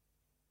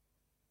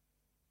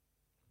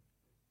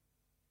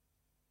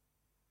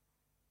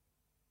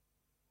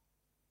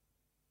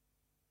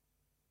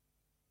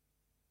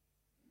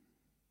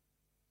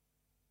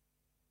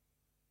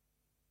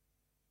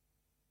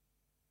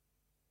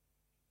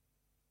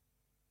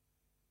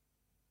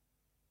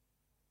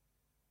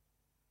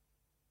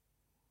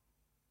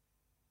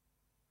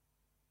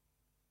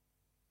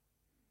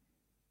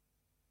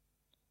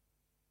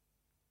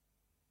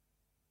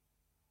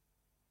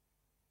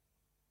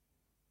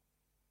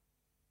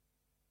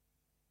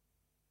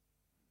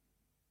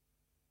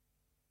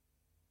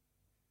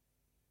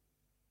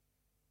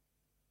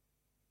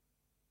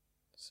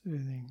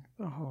 Soothing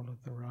the whole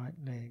of the right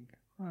leg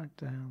right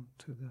down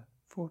to the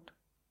foot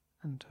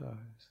and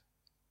toes.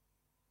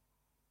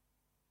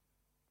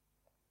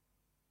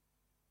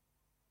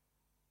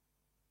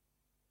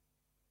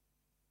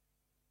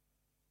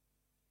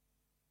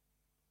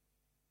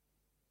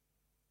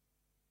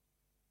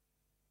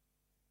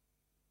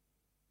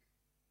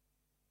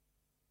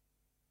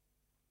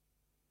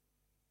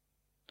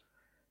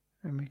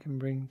 And we can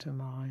bring to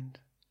mind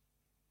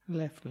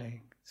left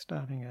leg,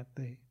 starting at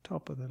the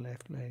top of the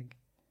left leg.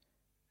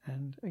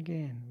 And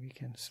again, we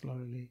can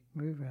slowly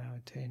move our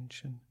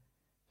attention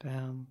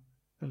down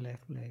the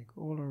left leg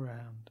all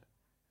around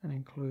and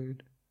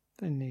include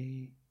the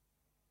knee,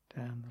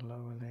 down the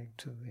lower leg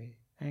to the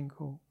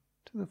ankle,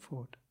 to the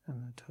foot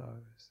and the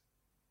toes,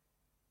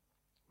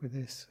 with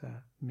this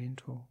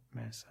mental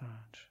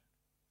massage,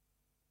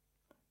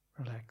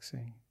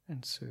 relaxing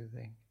and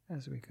soothing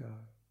as we go.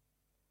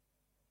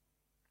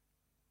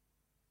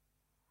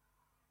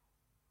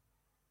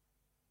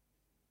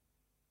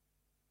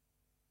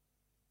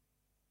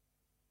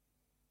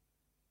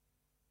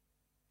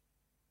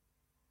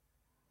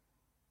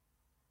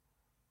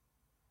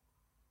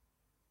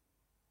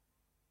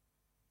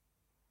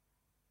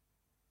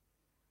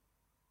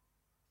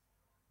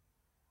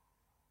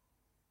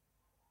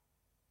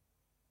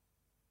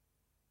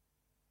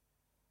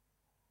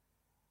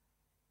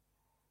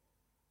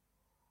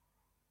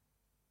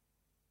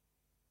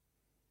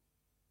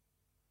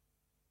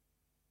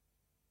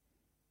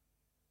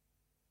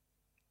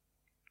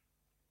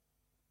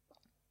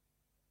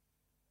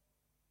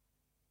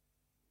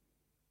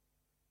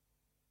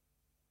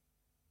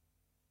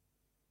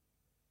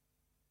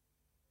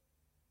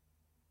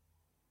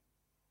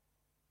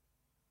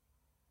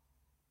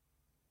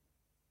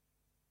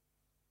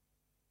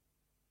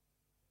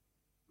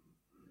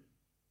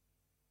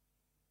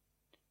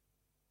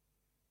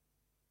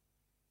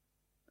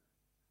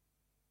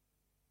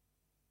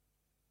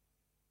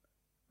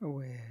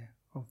 Aware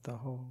of the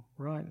whole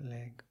right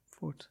leg,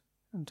 foot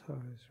and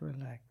toes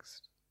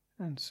relaxed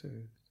and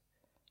soothed.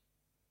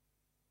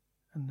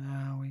 And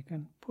now we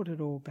can put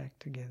it all back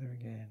together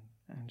again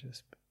and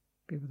just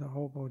be with the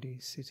whole body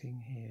sitting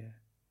here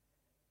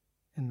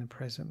in the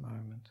present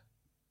moment.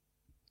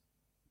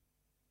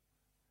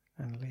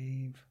 And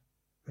leave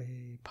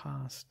the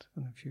past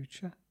and the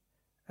future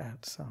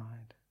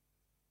outside.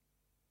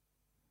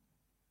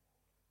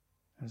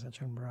 As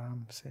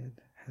Ajahn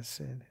has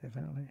said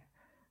evidently,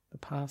 the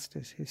past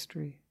is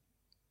history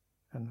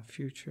and the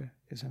future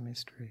is a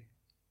mystery.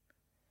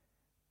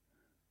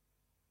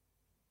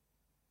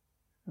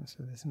 And so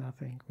there's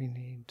nothing we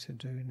need to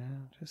do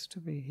now, just to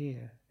be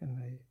here in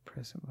the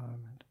present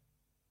moment.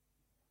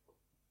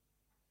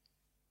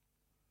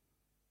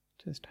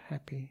 Just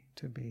happy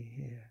to be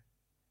here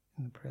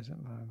in the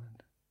present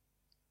moment.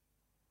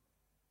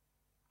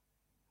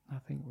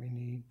 Nothing we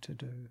need to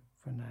do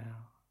for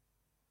now.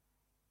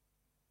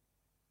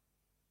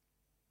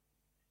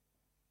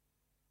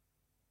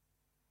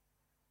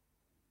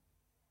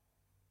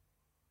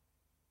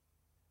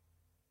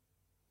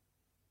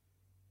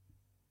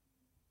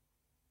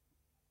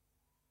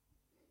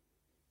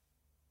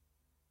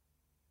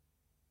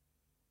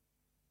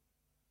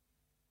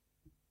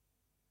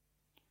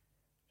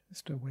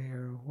 Just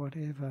aware of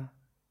whatever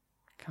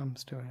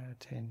comes to our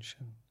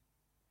attention,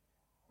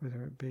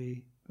 whether it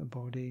be the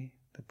body,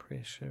 the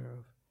pressure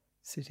of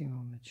sitting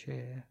on the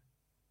chair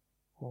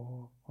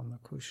or on the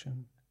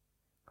cushion,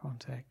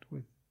 contact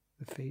with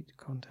the feet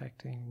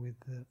contacting with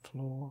the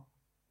floor,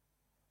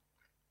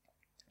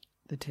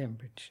 the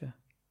temperature,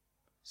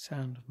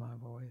 sound of my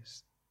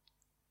voice,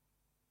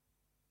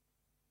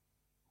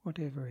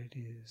 whatever it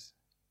is,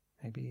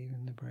 maybe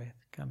even the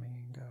breath coming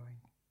and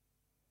going.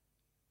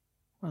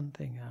 One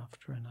thing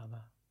after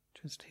another,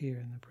 just here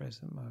in the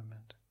present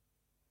moment.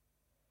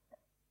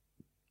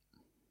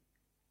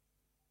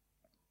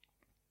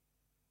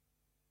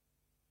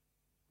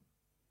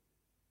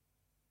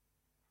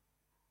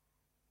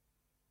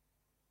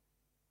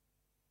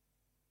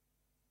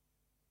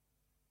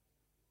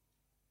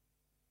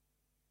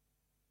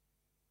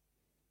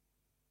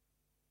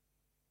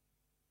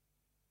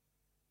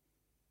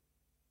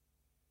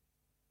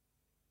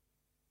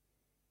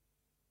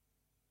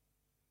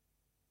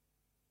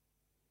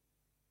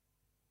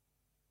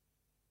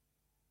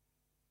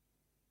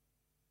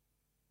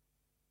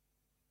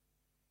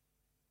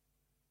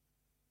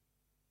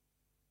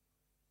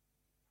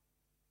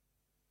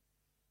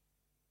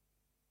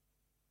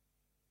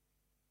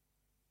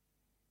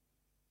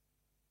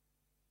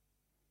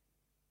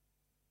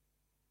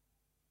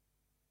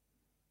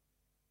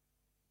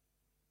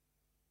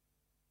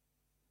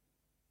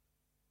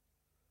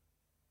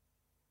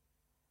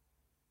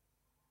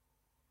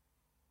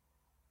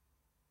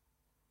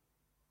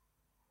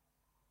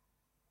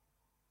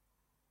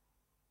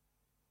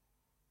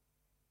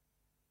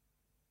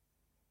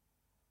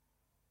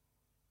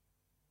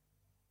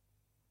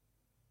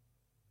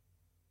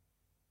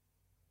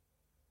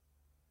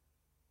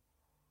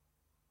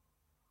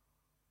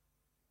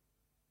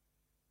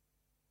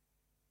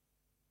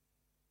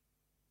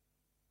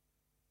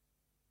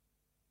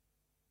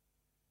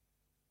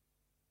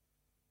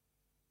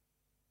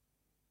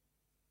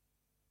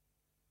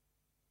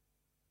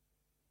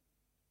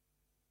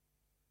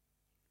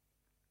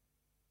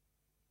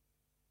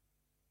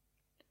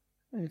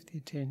 And if the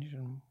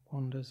attention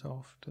wanders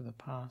off to the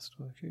past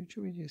or the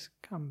future, we just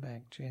come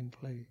back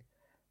gently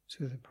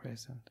to the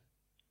present,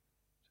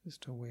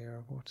 just aware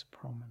of what's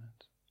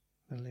prominent.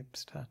 The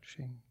lips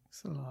touching,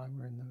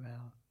 saliva in the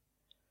mouth,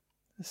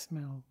 the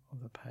smell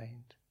of the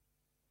paint,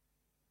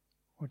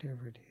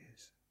 whatever it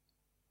is.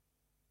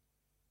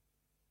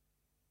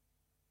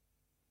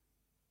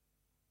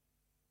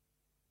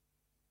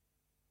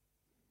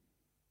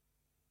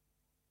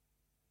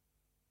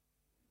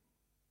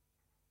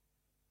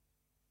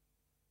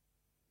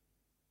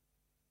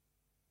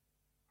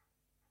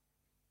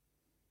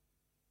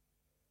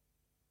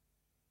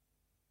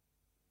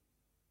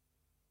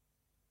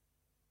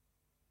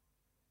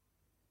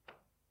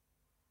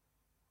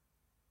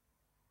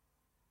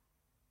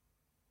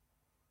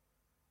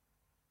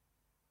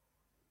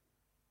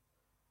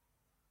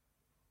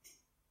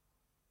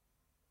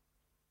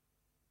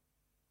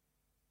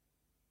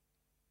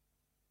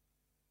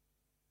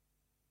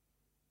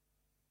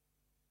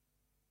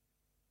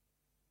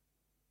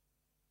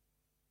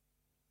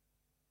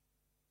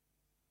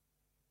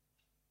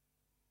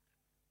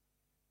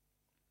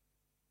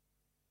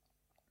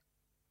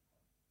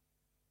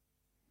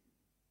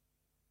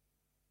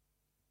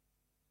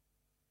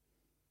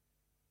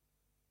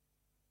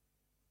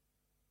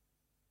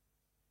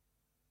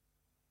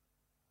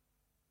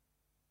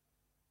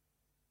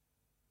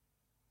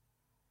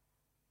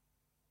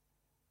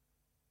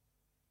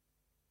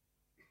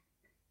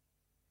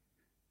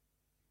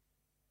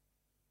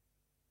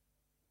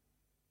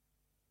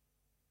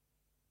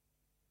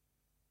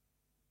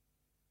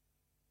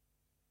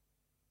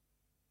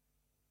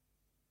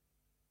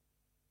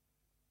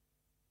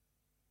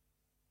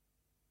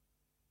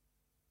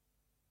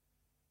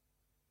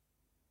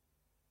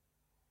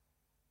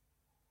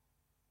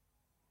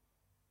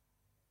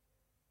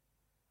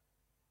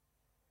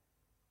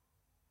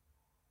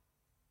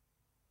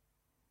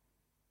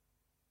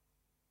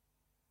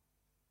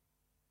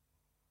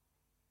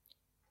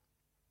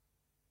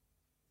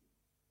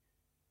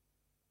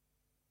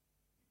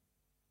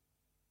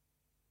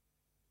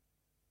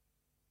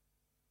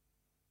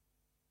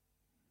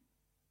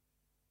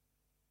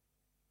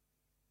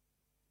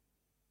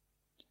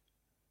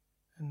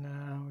 And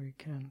now we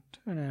can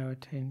turn our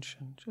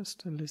attention just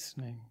to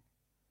listening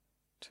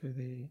to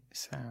the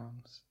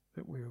sounds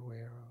that we're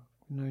aware of.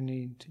 No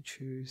need to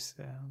choose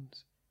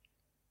sounds.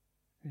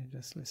 We're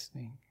just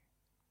listening.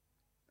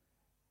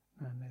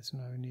 And there's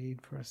no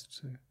need for us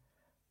to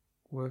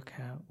work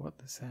out what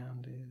the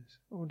sound is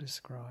or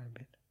describe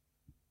it.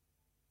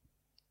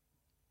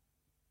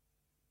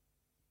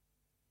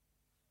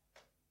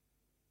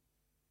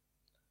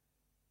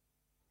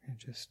 We're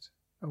just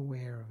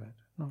aware of it,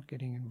 not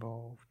getting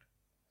involved,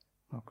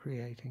 not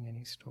creating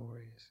any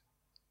stories,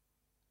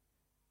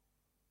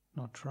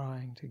 not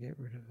trying to get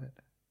rid of it.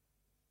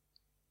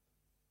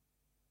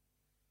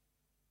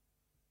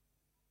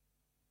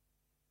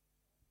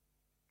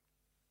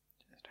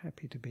 Just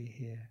happy to be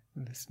here,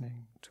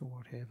 listening to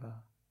whatever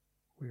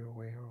we're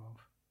aware of.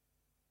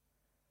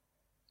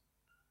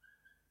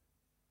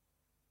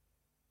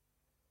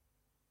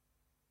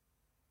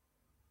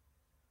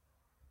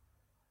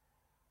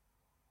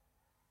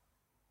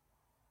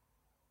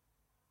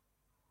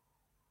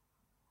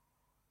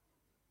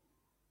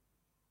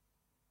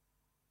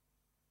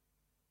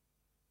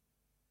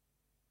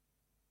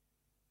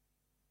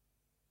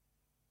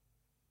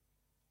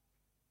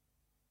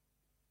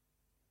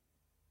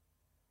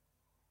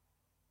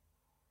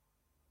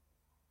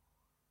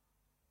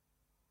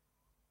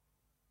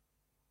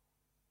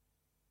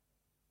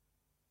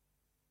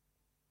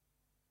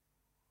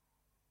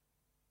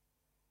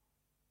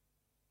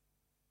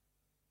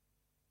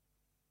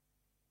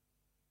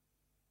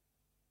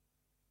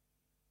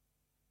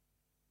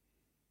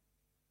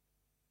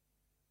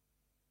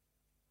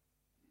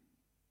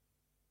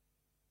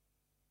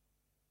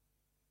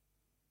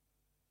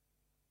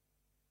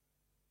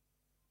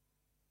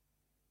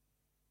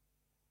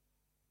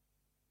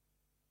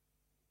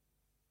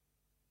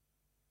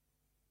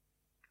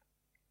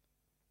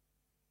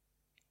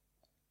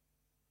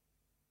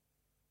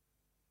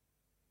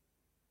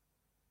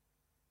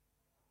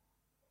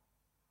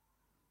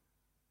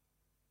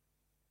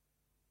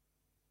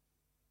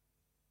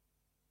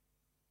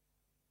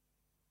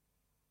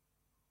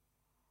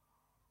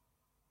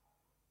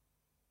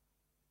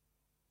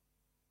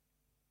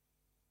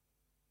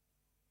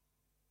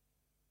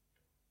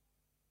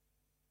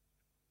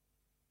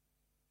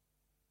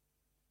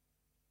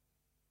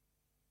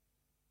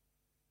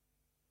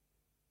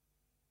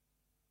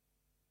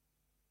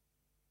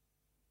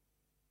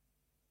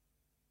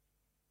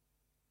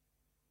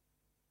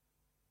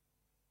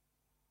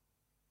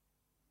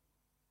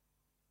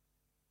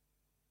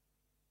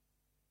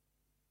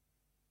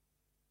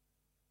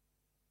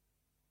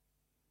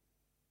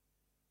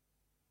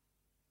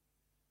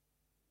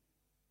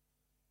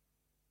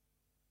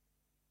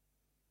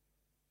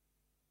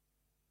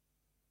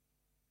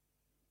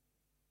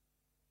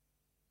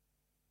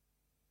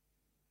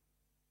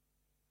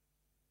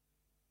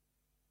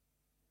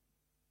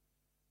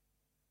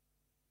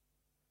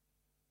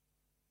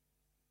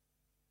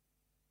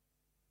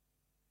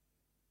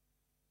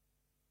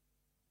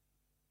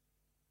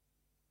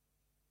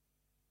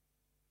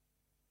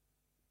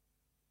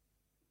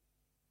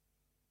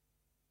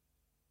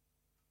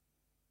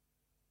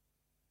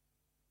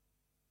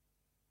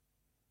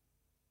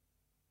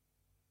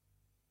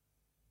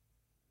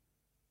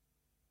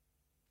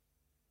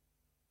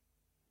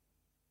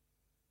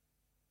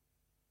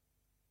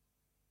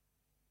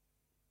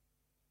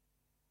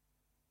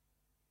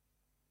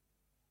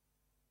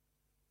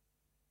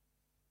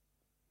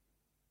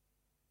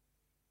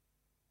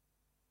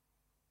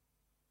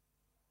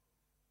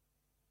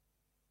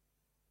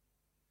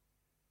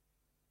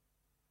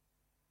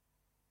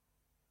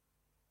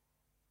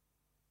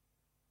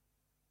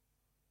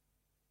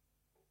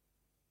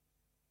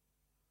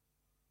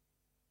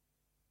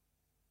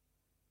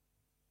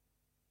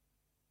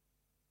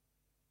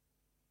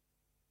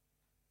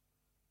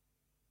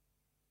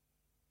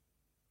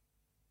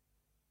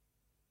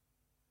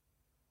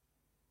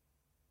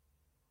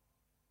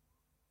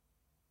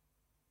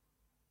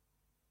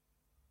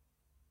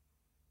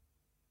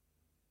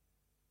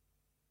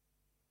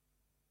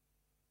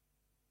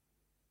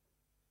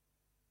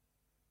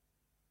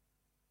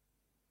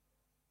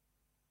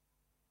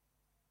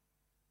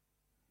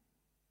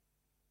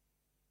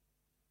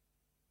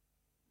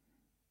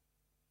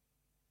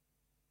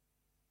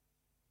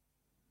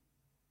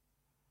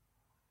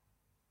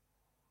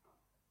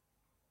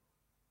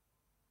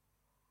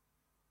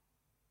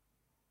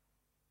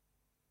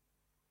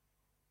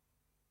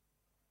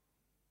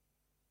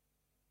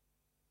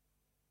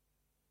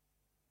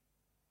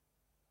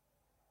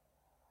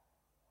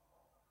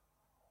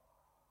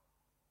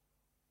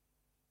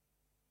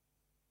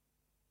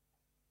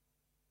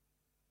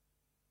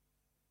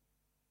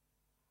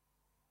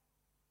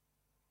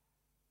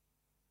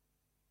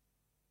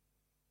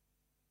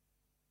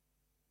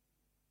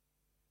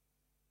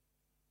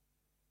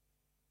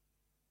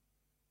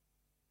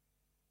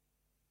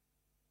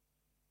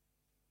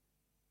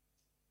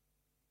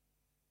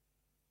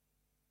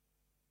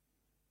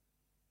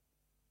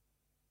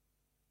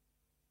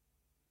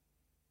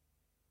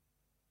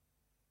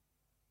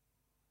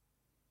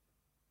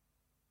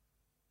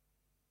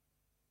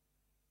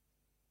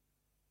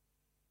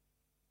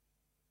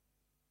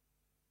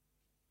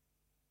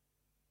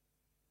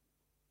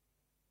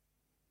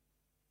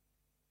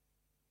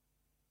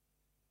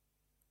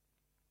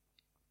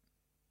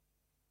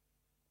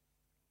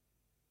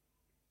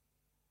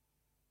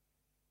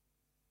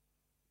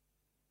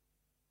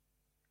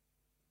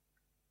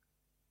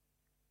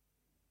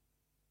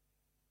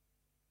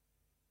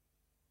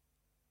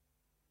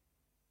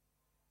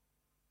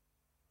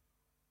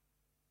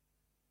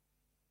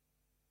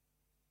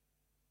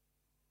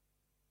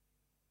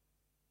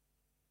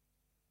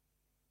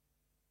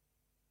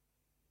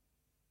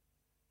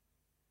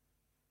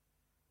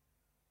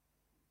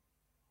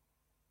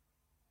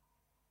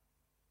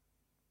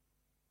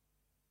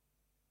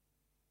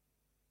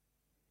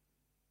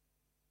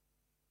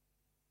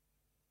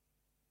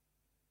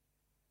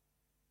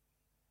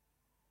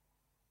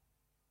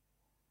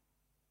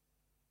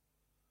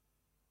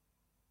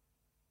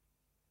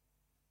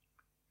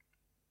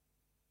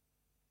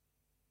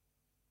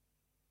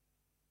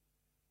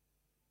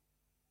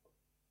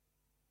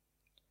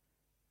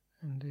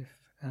 And if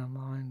our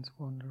minds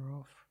wander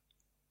off,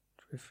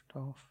 drift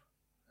off,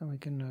 then we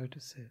can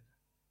notice it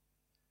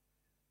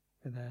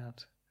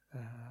without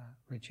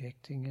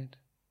rejecting it,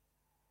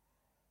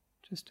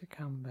 just to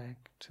come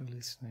back to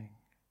listening,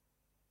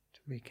 to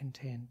be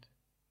content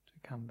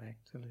to come back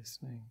to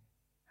listening,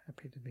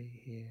 happy to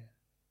be here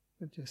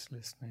with just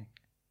listening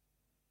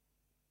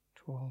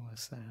to all the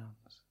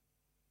sounds.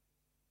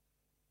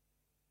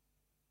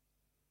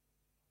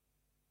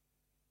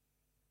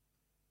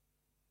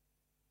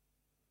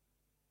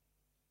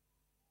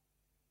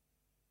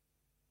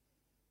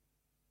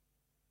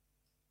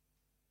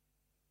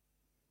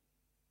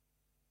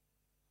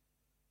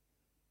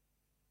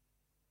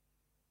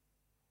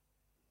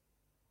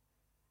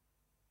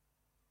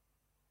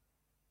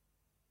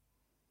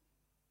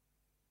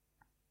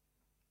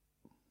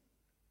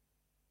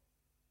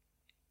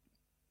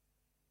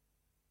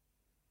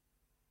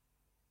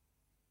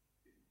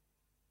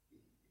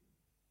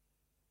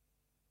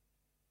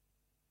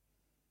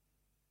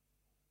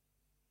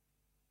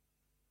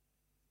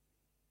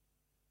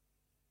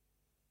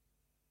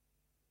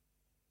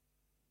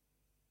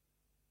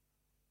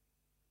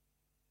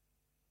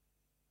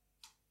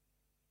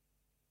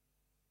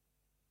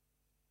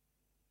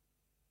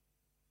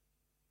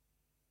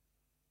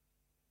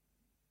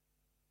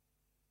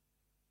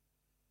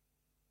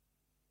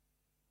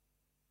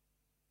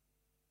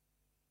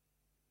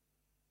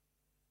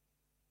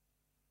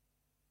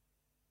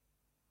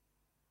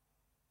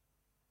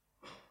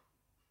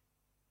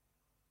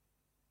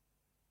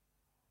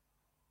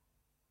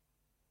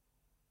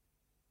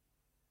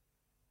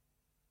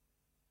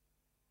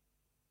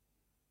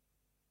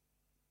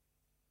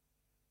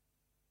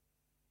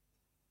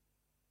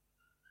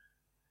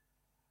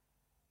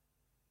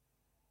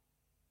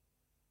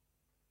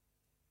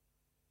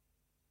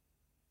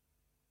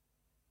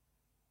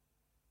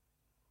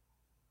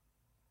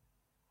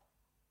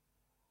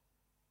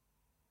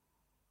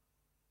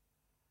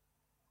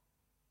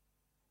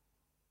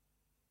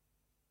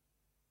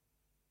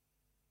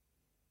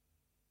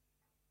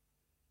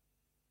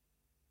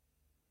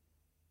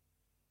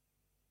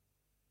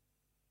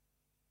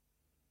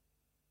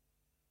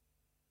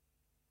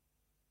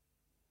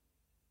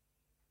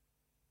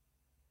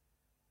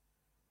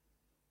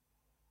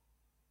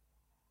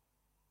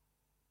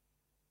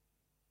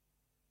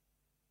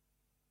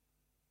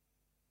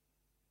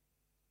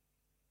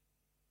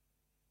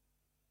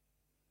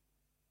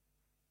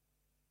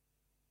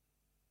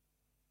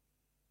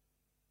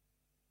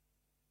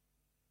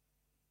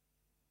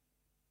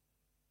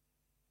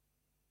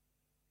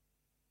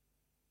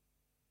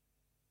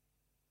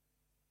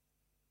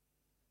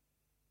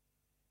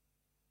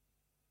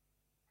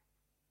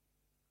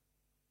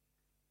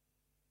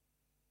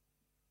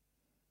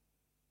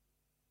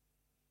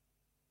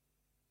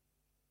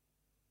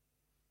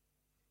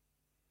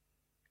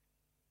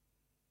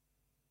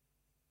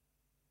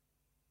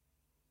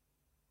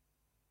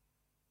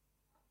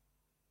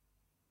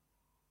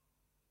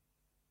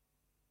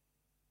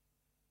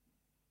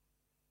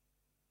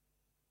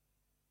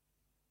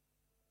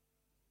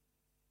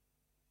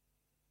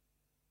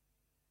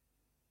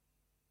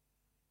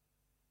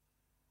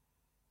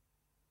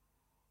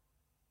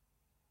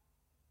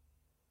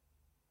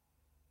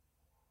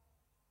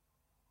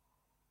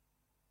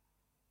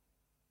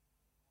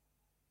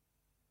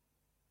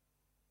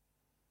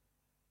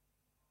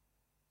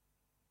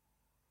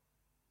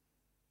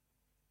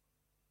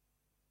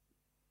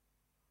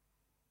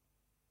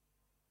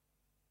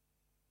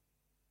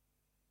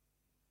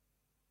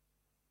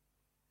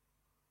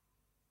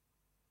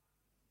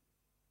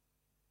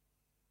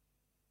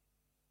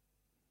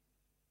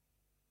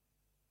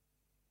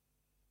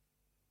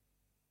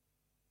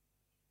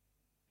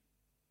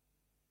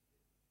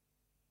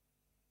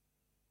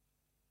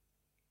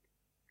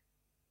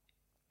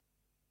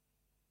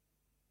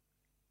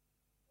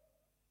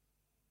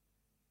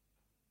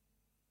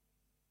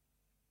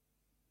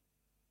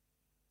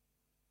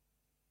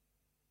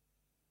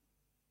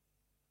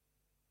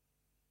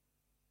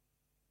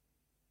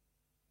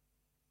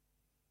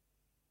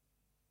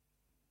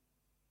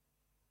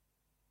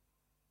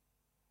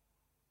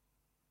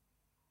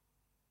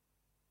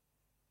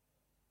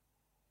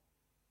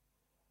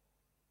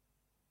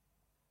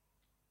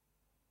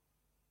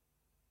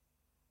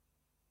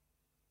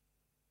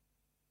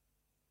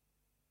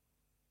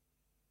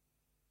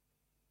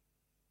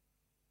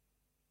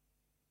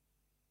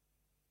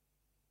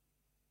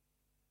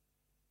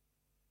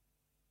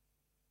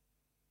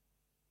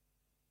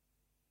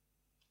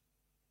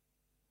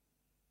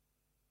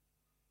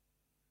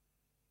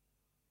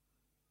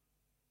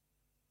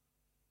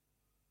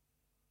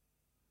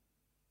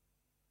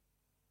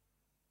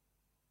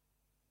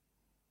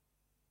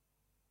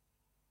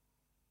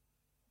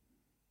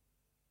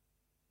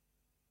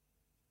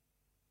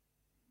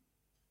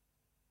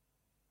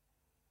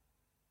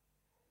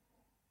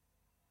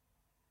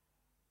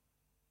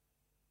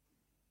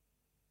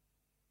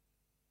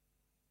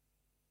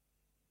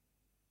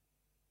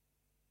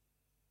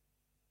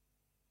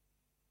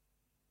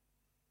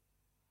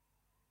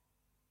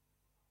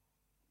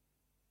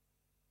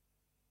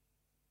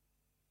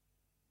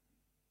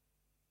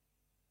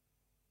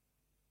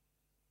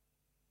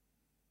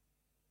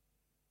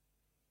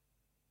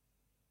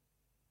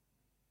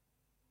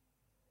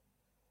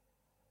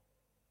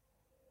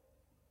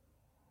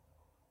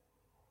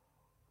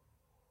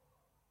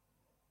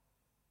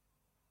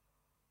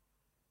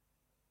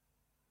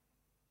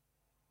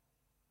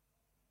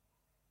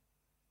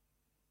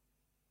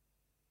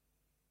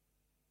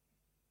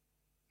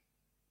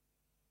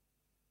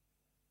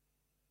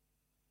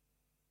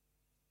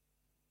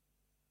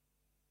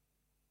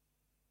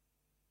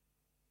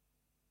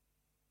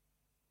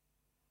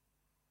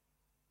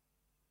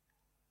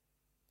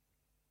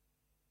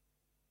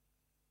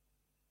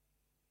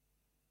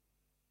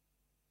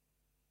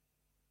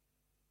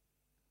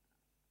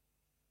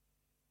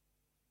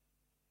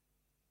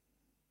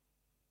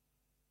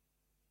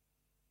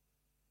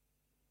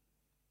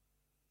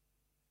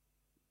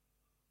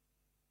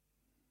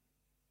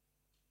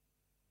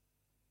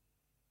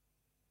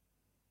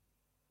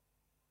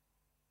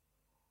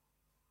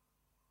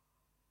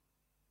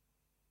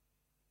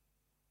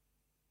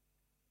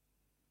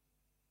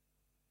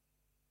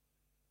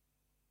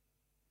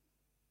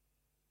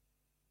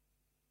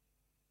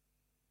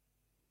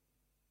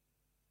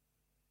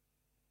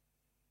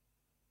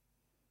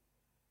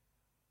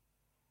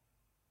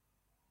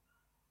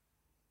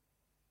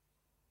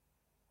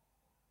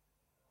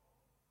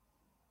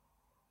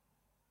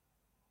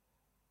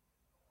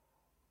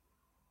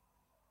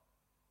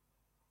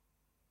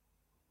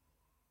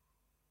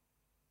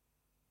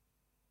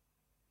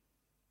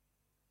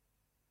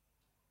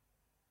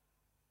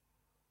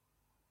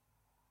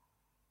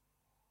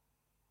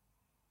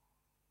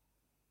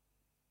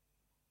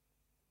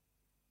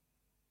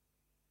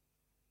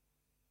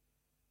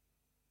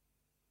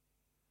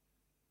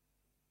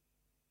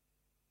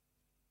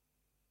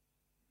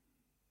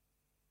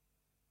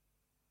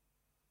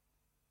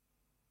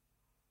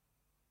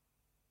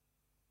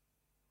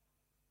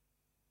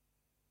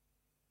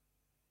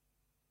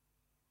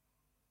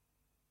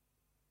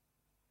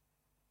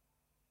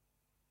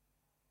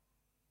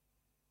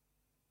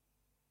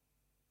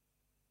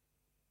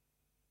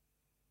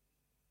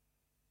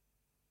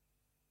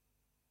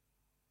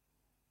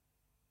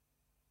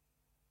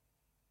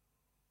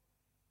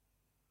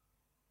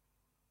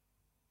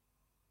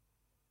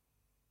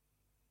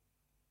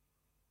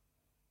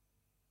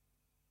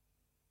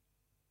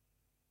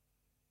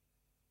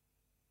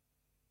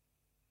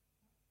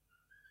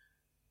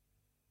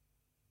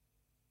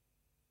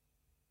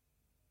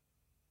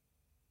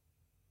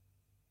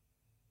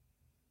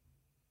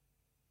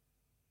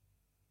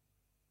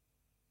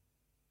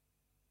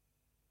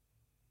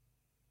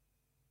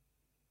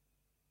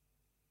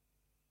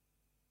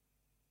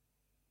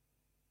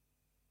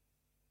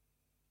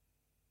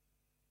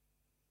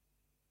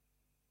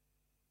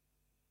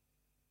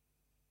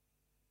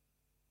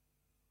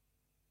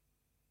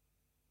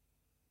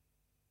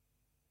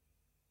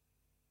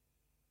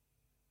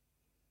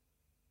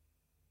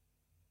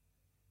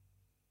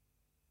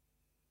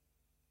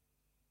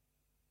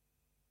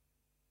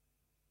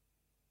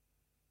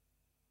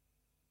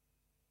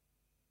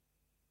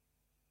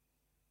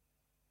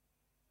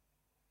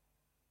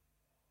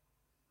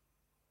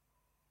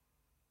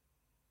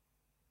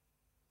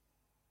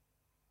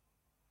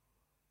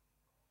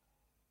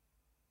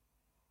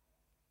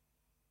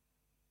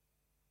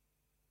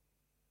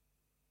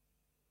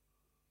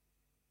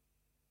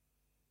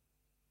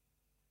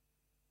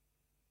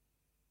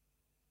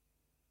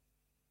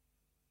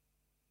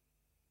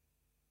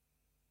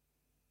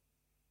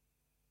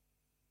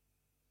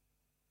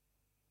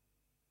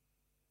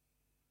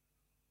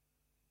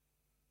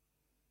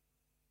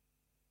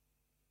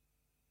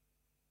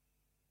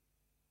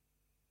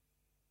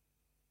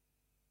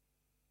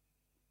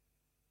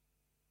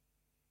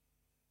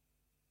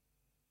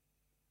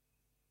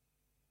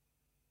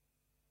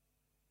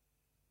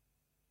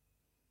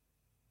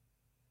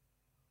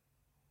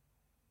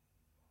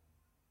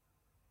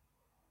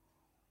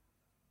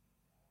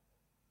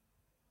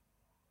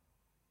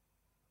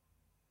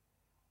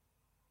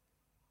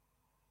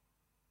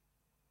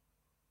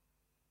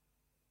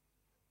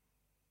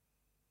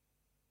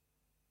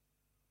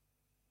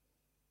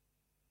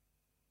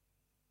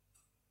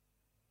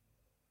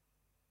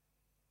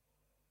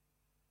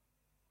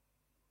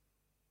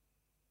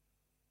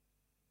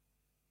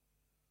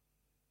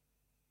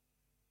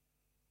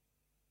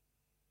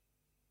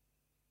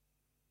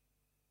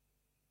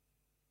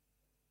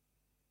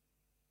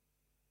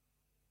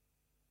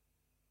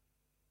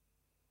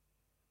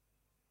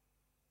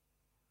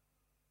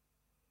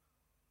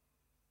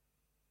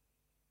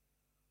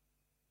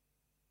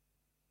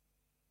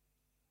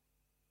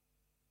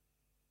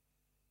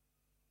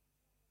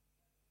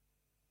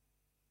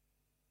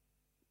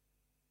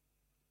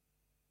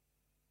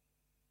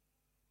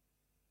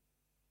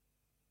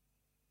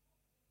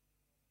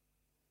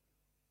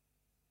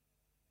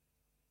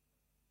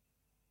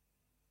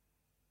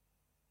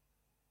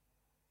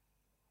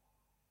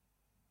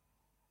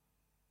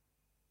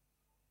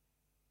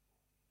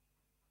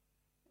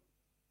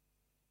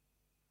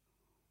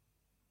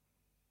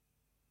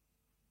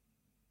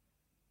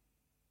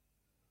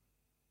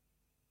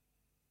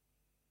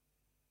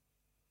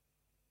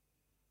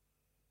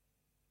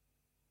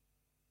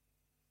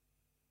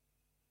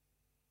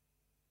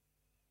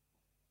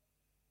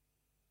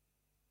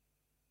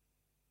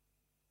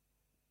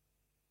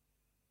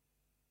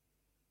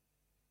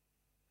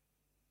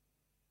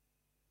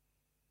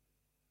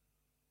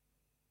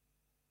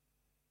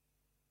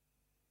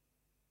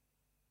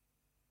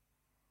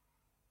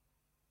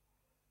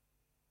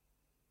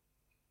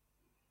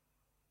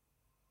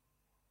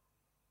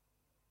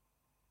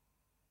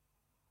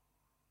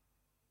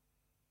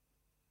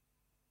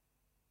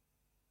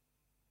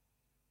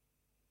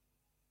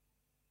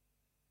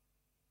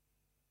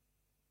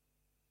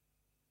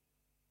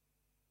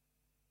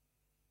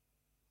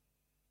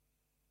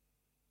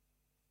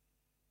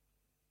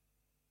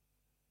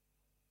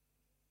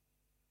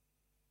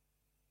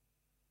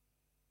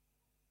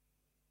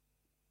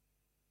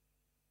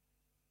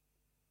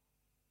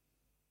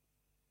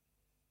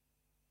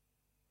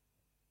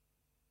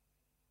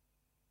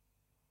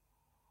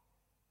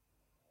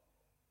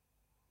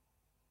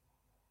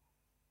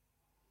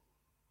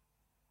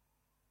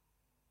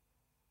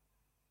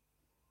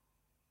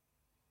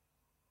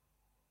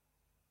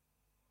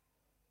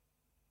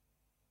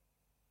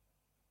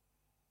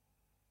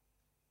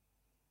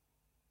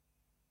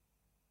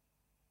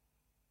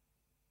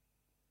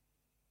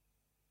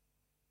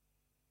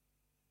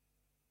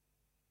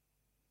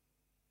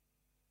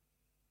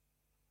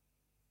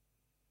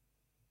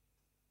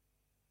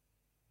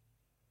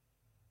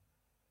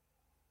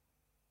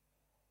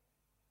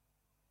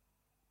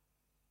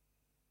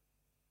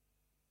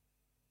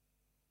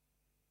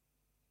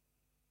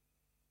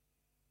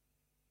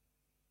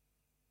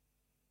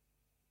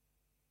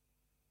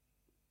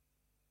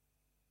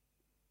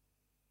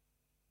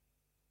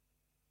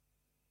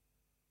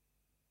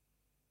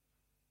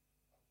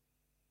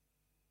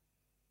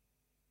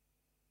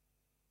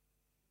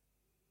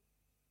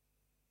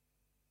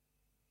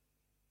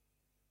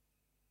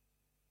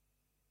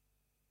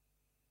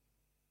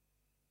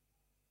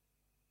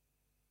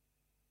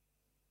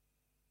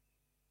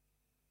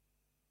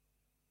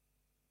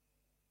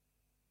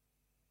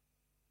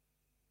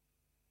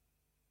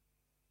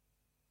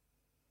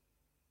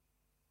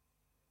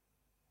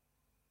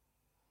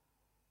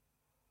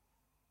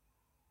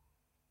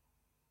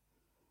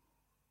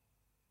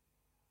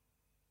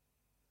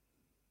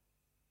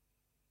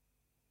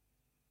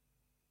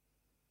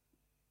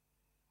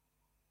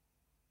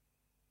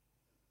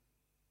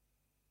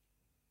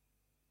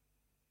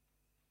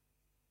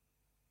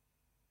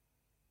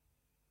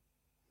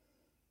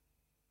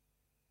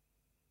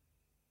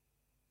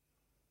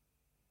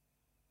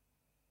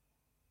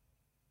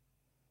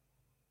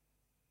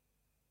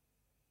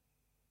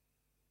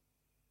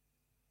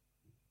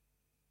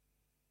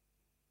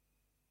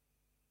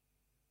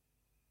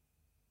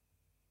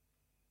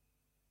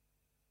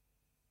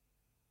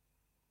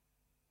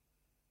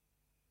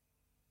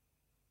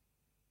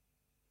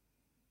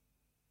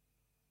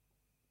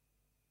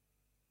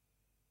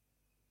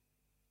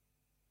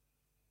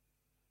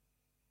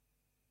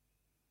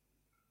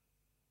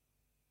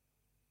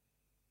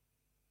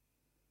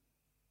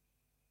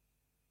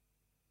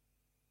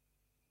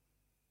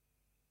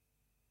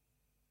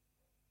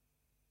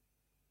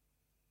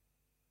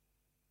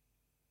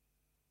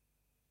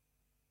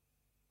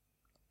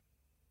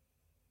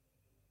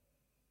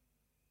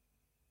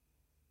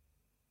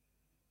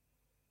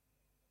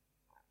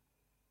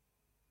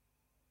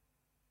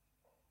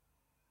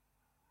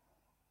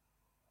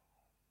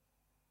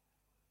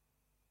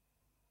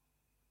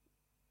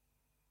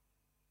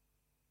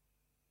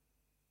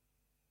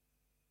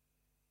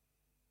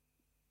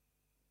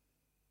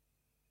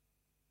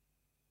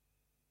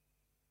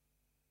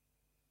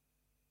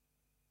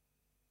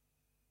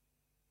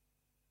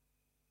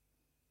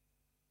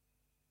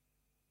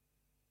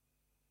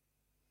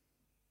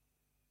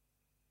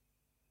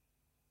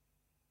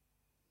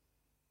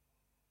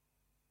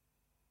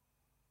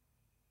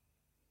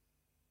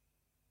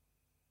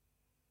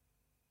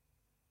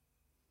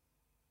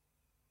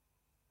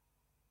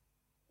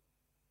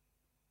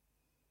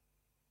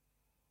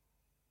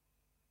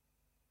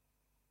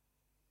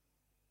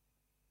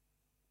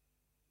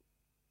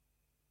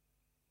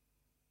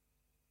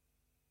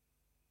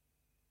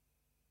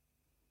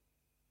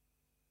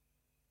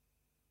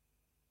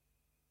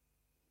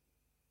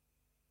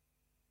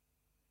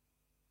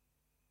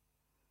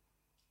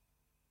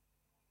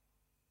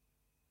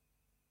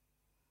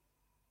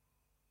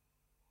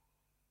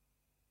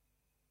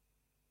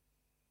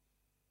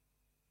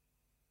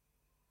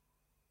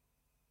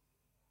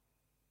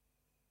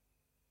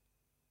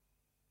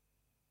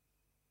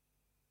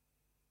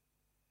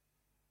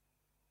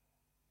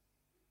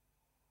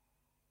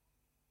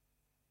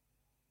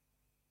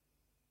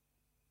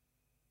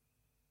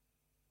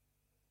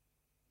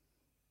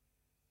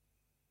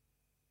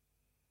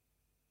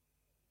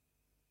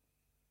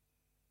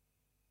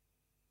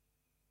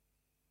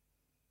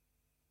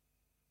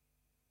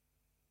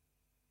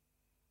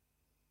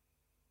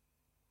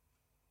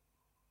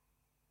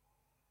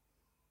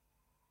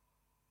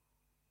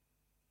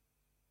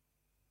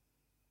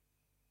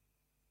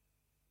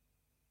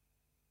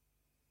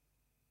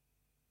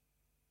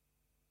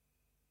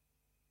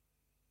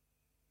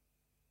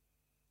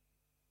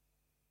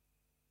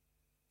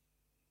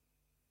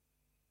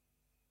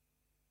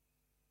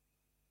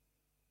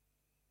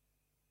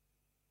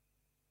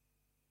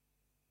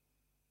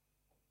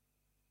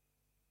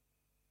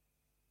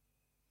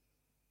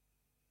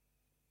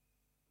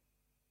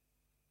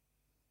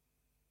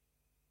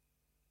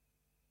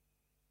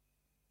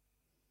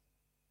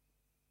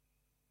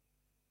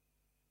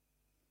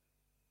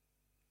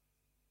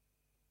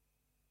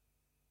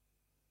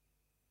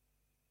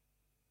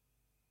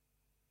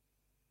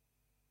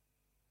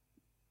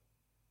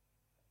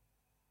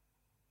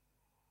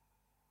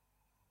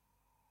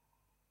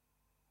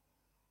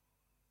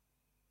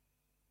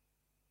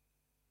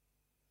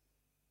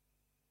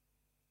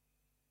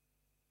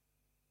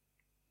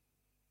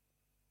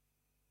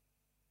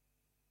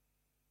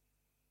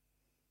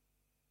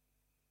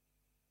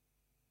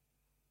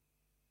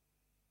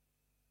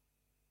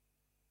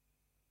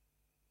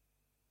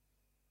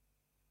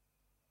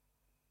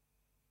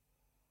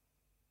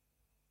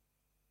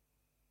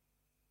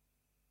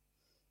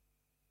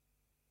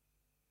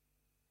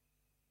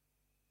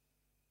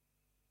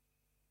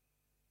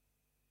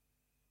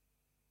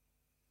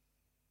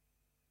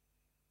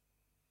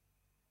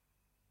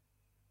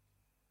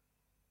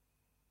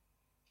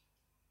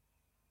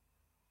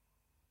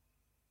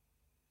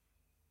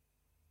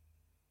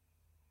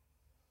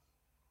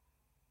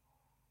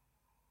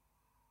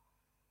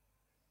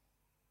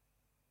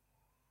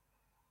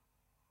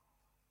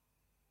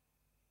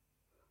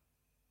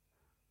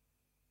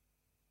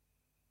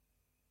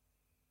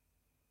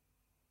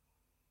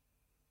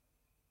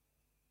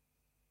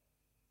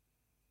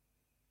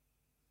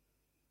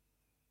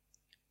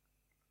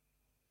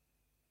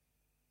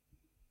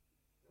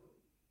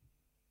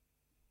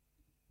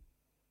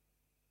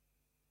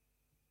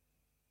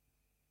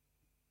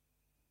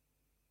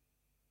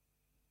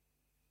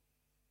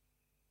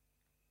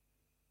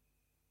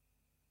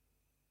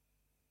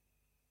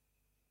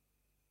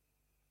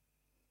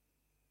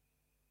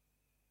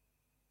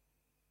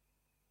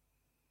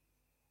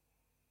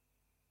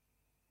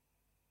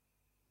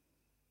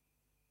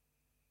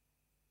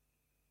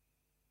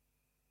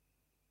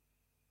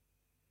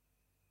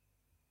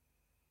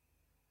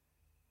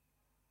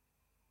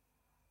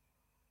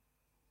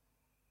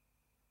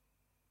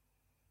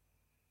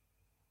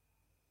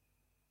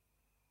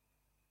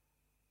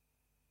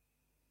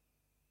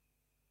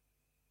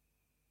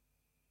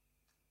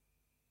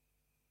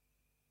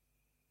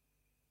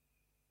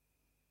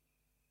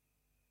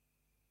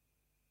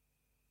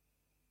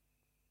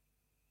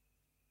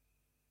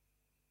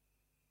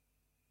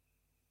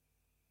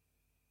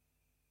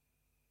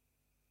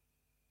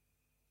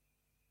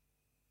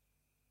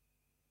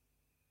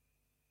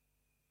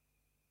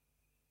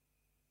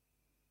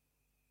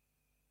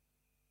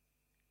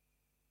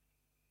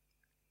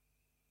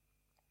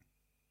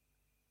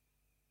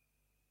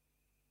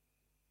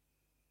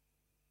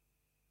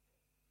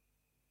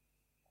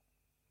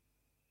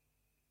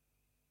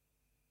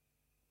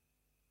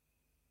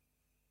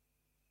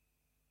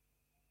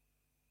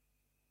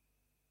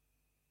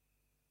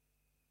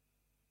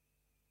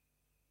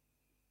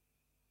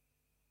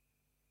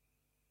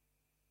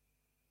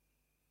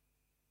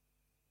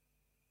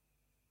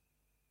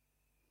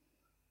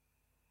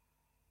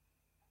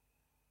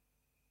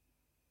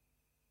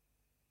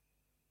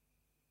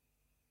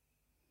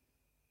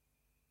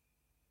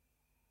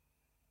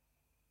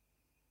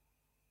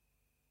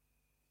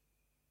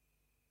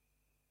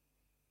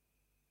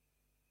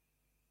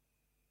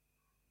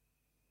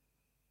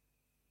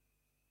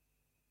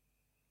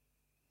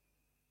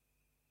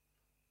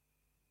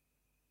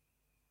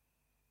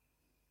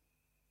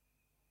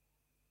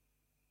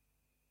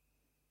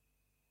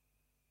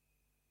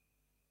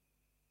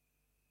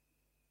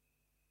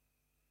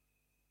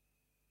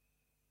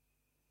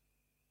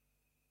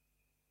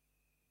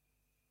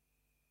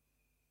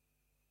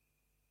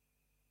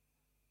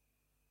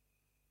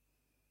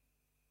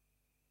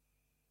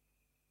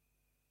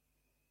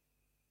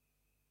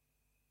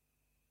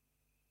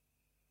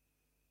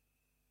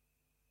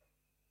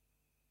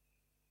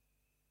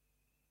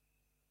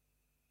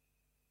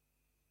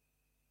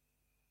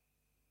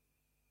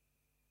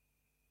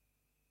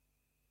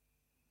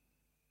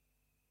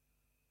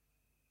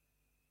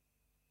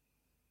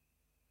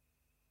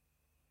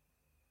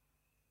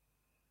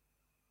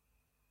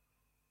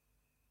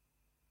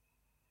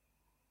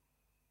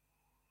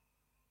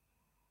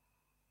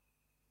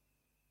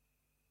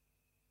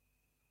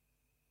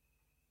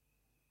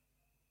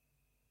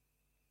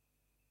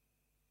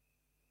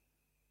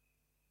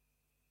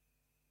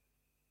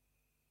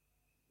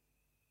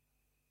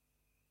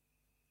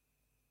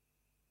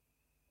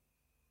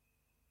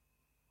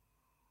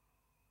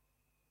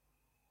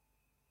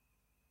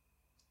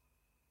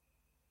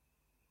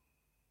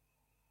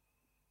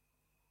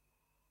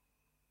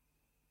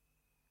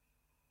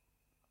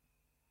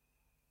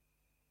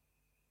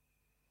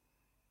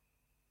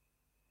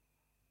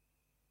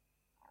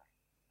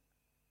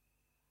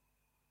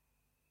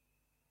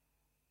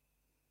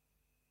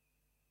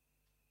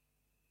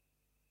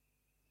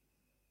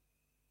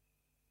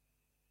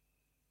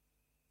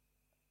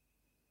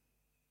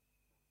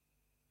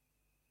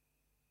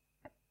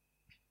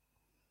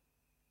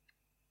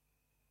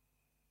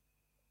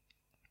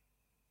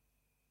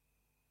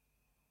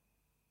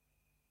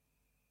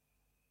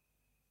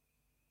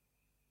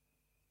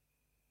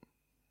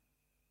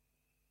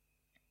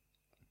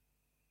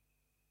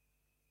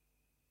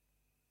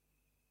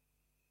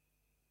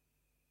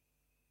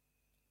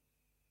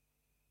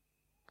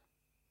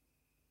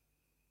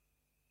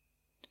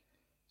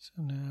 So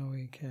now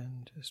we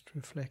can just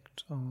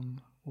reflect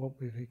on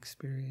what we've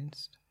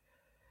experienced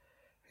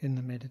in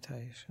the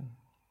meditation.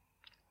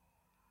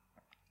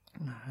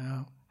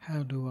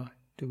 How do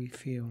we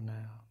feel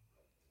now?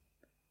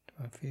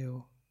 Do I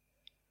feel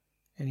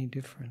any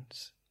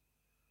difference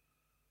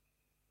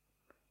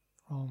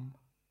from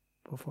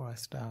before I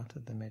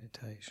started the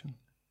meditation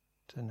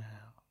to now?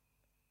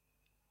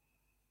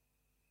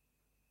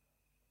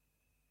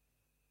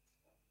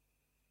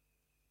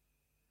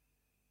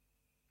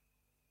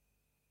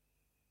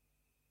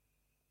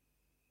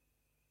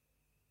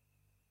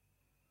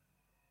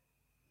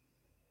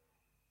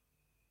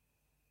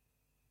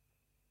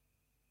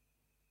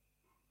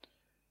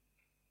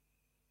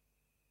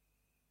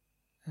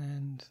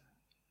 And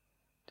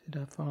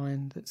did I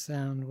find that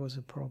sound was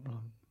a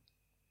problem?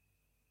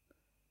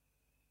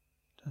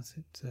 Does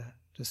it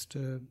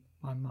disturb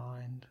my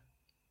mind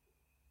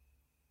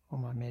or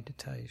my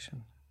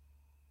meditation?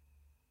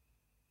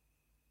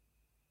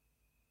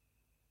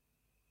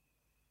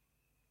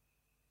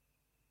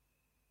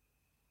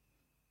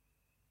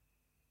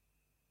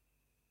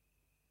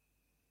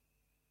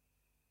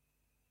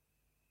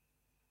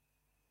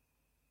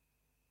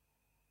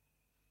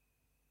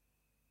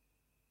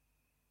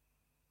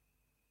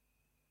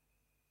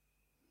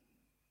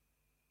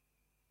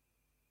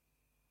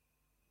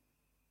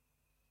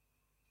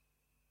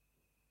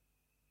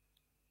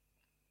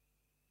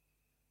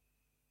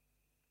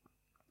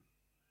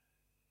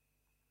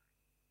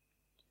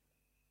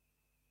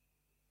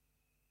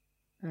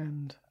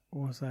 And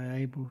was I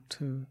able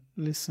to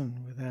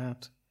listen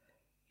without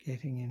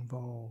getting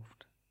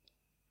involved,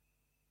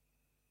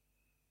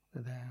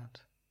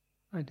 without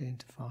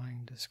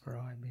identifying,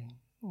 describing,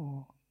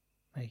 or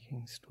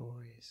making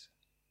stories?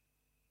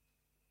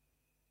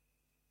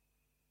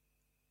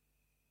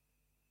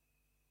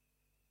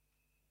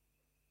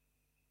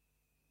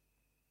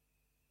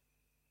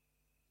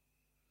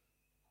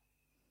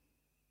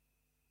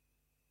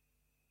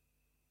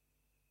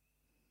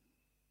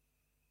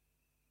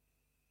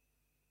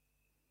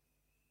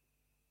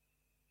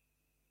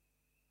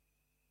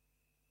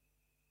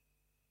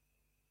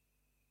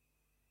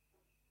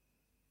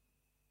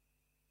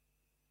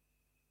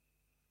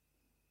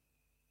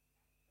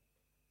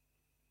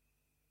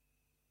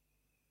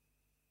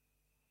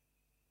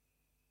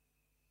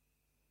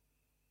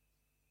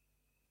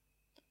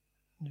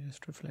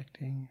 Just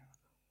reflecting,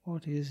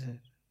 what is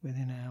it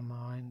within our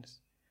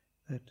minds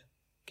that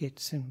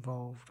gets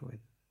involved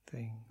with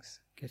things,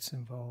 gets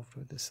involved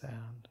with the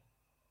sound?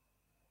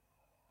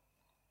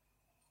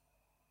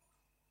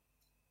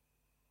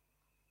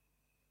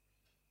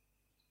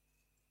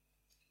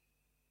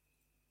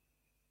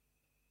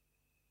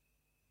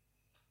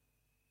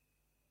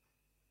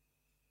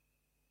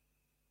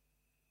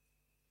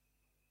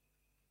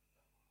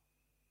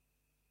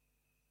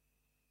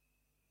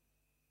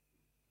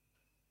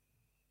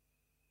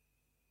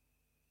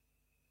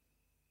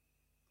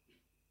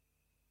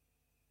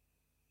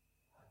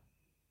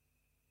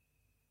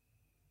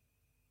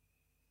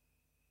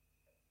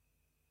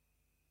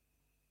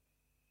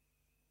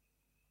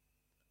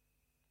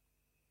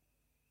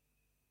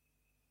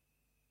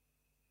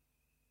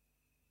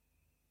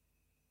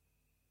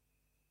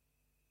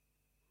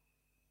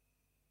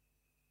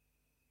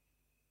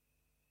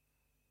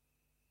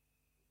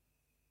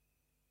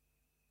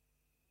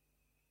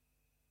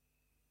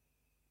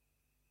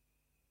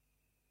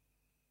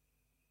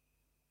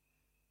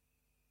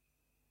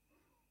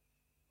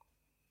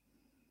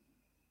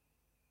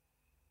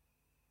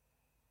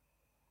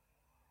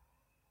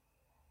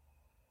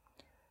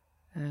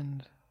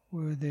 And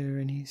were there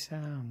any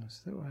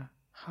sounds that were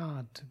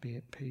hard to be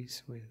at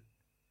peace with,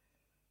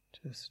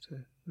 just to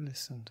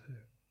listen to?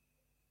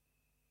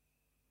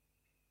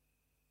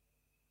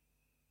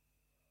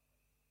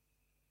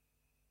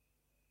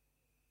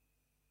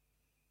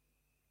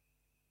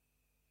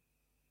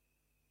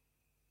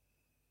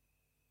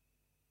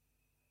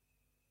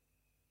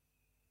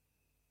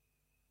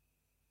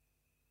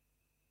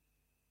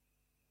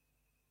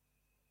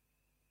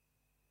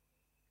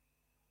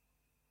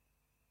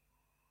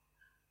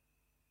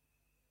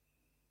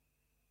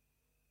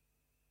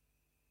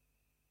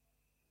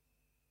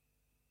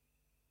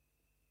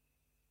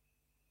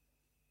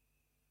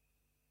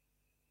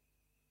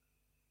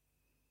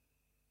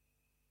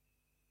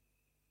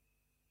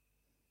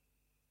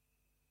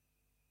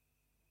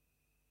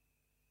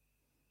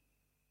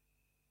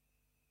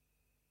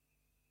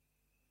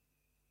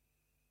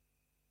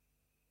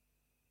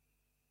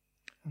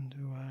 And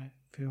do I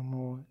feel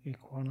more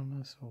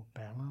equanimous or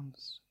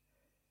balanced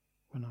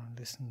when I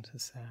listen to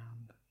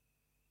sound?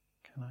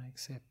 Can I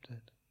accept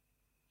it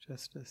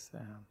just as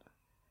sound?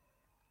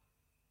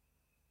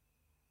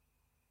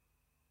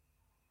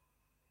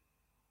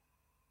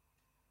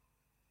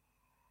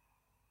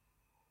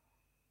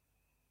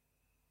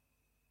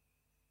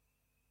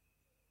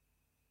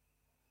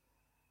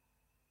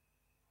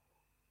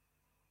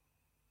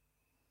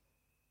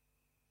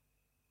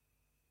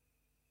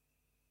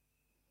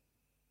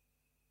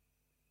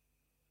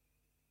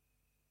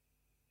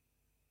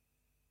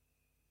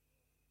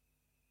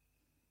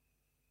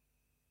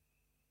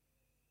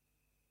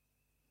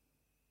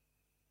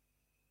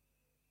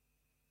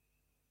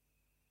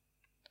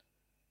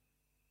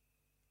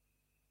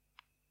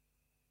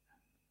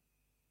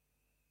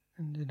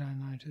 And did I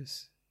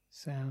notice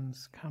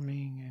sounds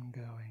coming and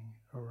going,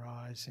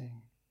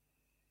 arising,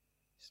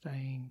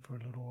 staying for a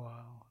little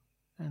while,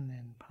 and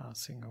then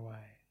passing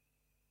away,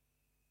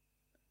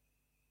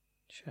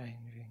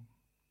 changing?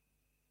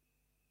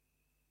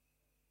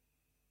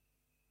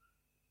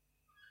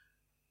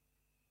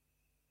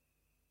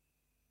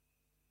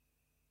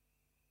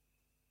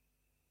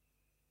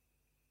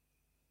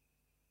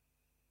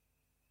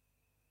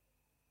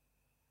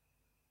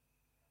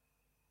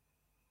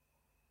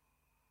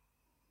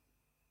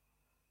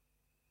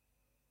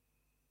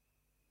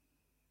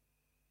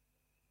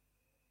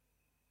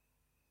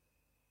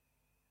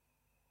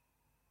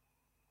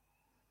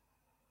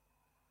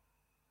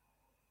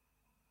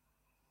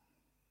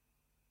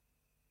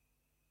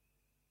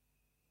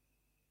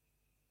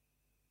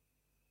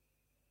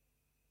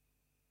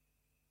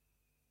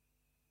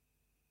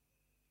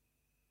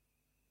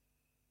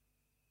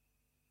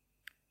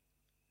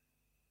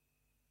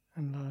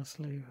 And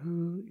lastly,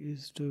 who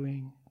is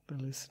doing the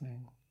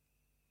listening?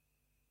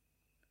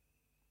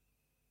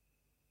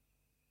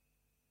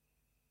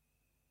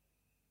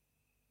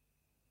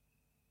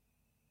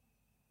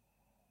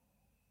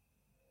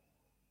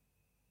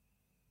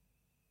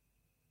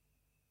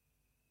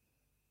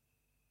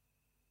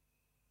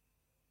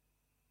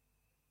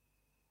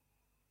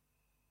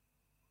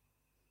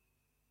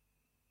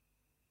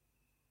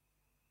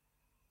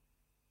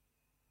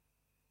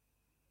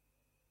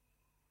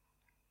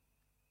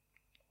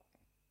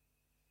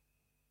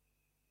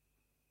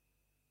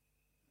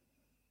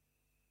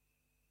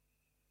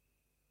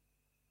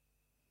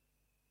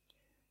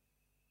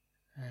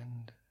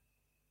 And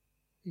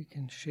you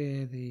can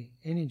share the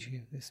energy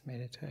of this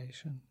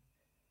meditation,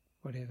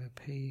 whatever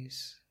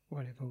peace,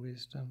 whatever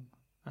wisdom,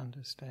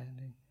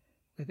 understanding,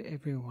 with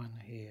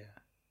everyone here.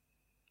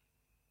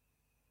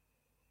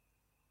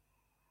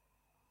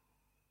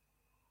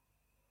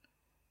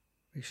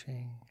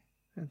 Wishing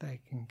that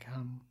they can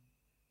come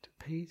to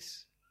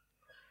peace,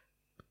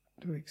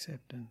 to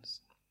acceptance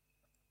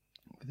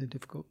with the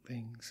difficult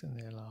things in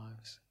their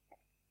lives.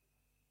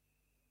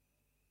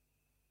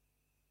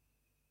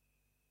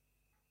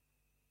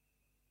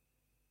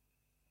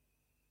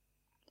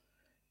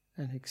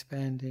 And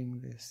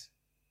expanding this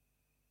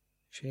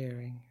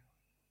sharing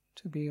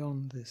to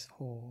beyond this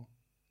hall,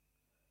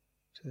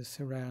 to the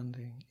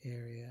surrounding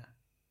area,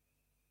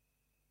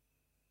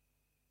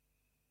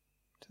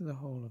 to the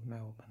whole of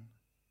Melbourne.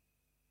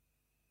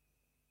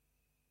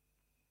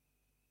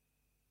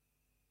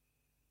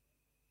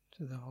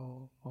 To the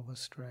whole of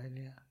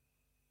Australia.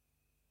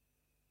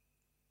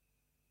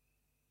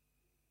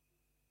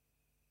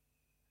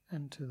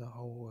 And to the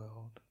whole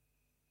world.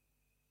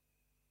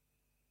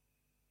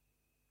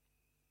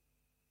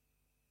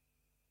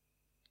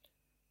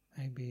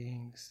 May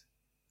beings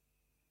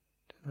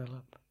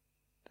develop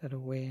that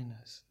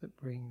awareness that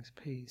brings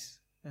peace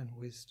and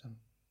wisdom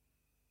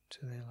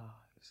to their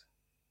lives.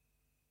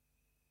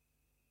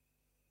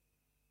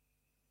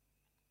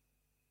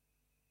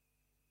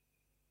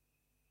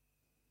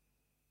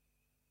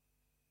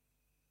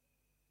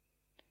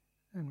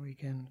 And we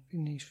can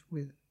finish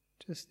with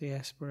just the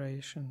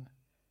aspiration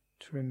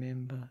to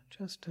remember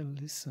just to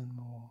listen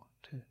more,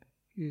 to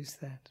use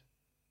that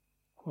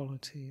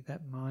quality,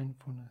 that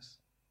mindfulness,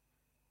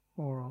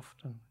 more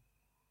often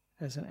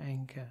as an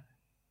anchor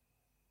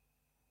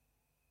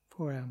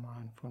for our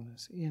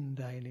mindfulness in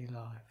daily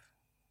life,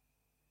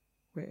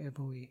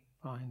 wherever we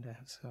find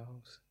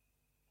ourselves.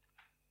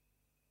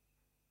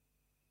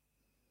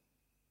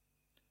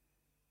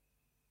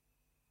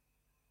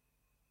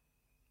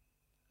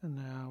 And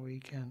now we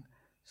can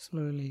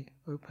slowly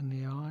open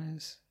the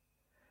eyes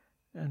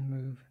and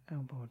move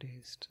our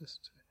bodies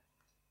just to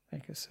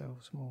make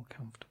ourselves more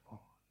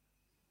comfortable.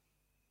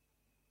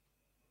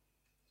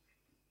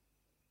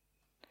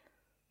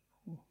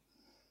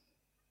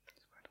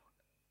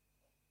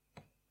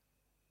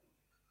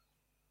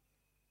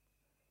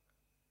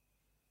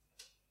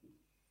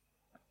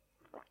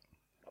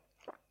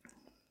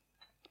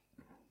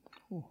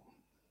 Oh,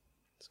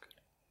 that's good.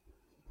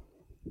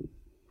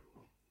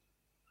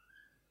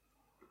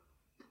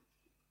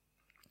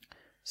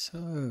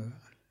 So,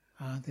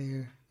 are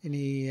there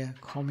any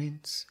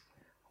comments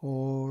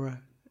or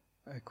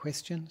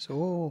questions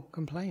or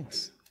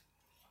complaints?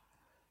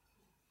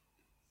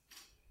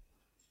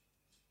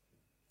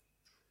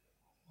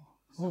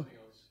 Oh,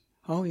 yes.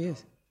 When you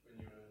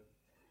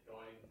were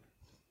guiding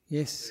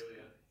Yes.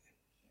 earlier.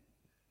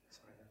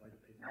 Sorry, that way the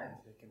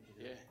people can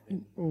hear Yeah.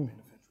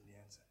 benefit from the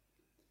answer.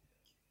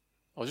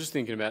 I was just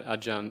thinking about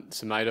Ajahn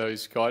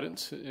Sumedho's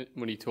guidance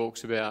when he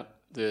talks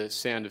about the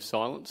sound of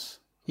silence.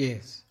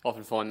 Yes. I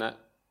often find that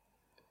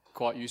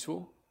quite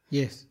useful.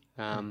 Yes.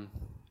 I'm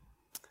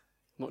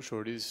not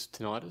sure it is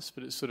tinnitus,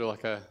 but it's sort of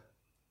like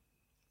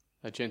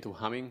a gentle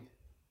humming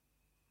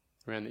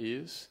around the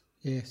ears.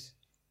 Yes.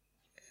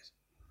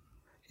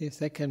 Yes,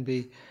 that can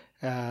be.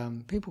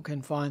 People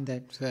can find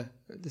that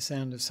the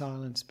sound of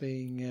silence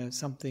being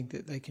something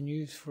that they can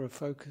use for a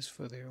focus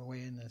for their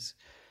awareness,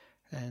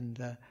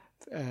 and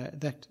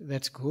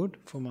that's good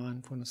for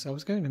mindfulness. I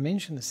was going to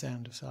mention the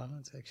sound of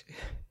silence actually,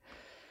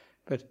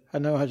 But I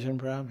know Ajahn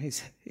Brahm, he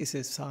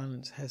says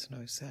silence has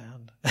no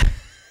sound.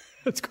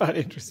 It's quite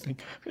interesting.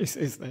 He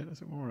says that. I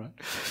said, all right.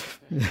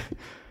 Yeah.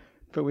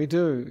 But we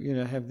do,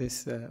 have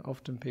this,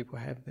 often people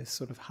have this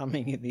sort of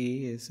humming in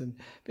the ears. And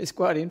it's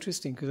quite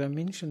interesting because I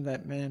mentioned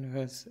that man who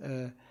has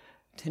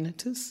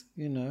tinnitus,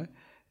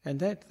 and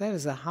that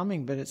is a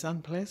humming, but it's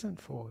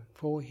unpleasant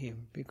for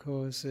him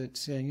because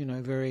it's,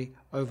 very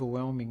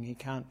overwhelming. He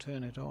can't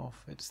turn it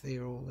off. It's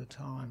there all the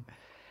time.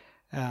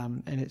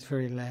 And it's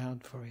very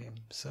loud for him.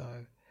 So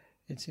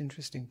it's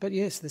interesting. But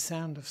yes, the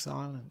sound of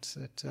silence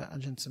at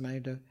Ajahn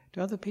Sumedho.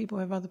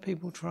 Have other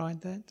people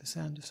tried that, the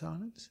sound of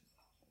silence?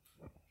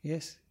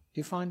 Yes. Do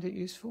you find it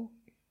useful?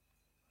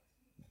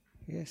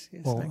 Yes.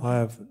 Well, I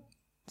have,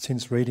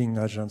 since reading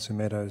Ajahn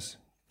Sumedho's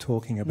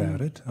talking about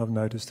it, I've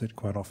noticed it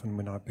quite often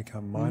when I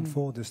become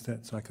mindful, just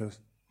that's like a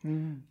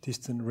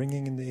distant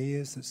ringing in the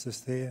ears that's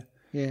just there.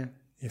 Yeah.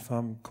 If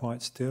I'm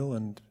quite still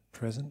and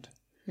present.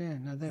 Yeah,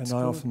 no, that's And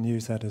I often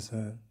use that as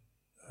a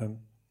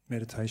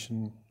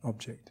meditation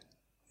object.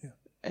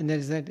 And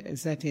is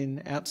that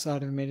in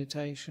outside of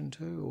meditation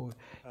too,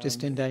 or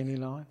just in daily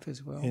life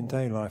as well? In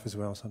daily life as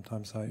well.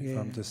 Sometimes if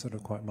I'm just sort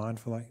of quite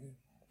mindful, I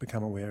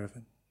become aware of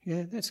it.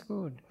 Yeah, that's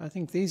good. I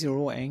think these are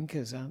all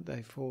anchors, aren't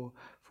they, for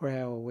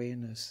our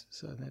awareness?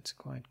 So that's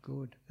quite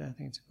good. I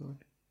think it's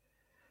good.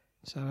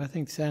 So I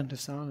think sound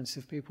of silence,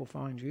 if people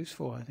find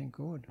useful, I think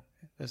good.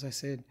 As I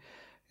said,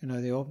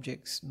 the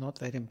object's not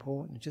that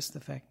important, just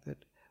the fact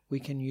that we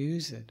can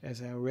use it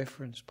as our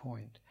reference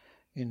point,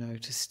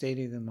 to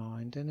steady the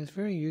mind. And it's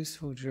very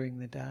useful during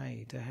the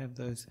day to have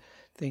those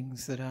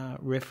things that are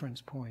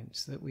reference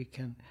points that we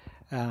can,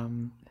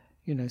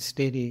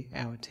 steady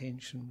our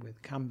attention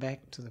with, come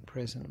back to the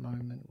present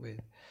moment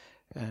with,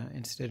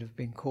 instead of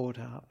being caught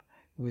up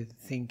with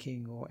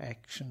thinking or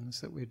actions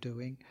that we're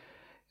doing.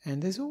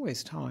 And there's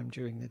always time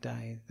during the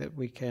day that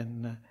we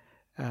can,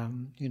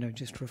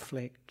 just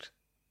reflect,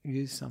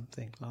 use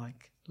something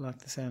like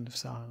the sound of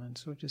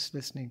silence, or just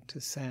listening to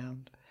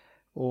sound.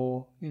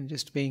 Or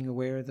just being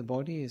aware of the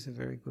body is a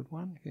very good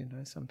one.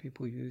 Some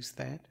people use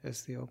that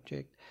as the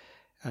object.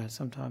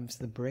 Sometimes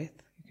the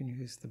breath, you can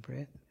use the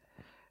breath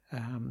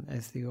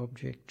as the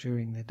object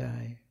during the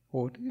day.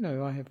 Or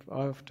I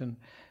often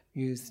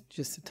use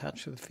just the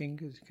touch of the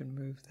fingers. You can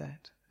move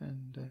that,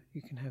 and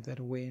you can have that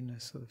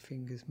awareness of the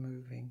fingers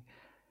moving.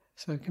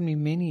 So it can be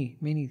many,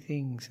 many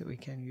things that we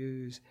can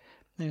use.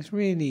 And it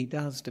really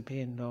does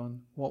depend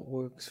on what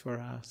works for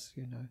us.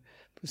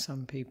 For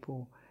some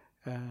people,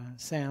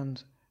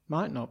 sound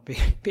might not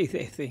be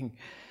their thing.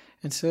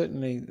 And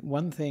certainly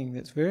one thing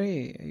that's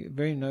very,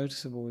 very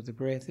noticeable with the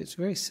breath, it's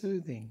very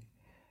soothing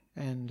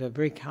and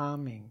very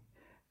calming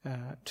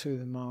to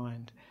the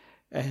mind.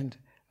 And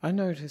I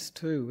noticed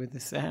too with the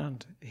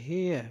sound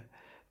here,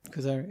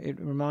 because it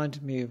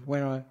reminded me of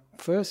when I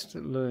first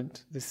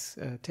learnt this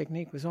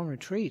technique was on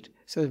retreat.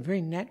 So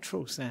very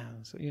natural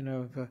sounds,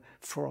 of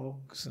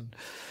frogs, and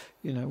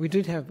we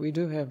do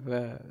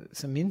have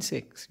some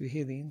insects. You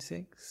hear the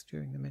insects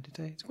during the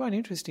meditation. It's quite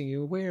interesting.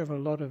 You're aware of a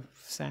lot of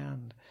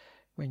sound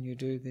when you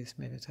do this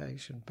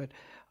meditation. But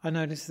I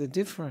noticed the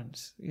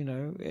difference,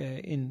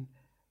 in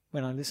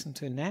when I listen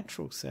to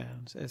natural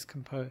sounds as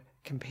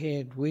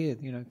compared with,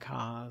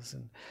 cars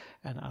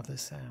and other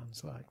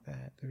sounds like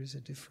that. There is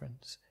a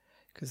difference,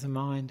 because the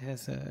mind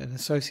has an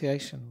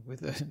association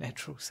with the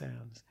natural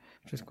sounds,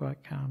 which is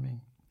quite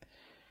calming.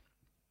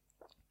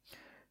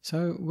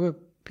 So were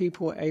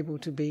people able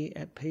to be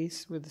at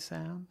peace with the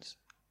sound?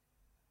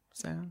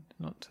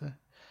 Not to...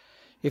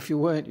 If you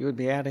weren't, you would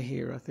be out of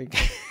here, I think.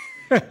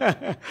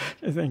 I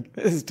think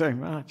this is too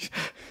much.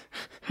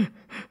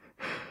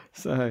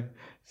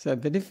 So,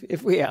 but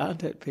if we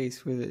aren't at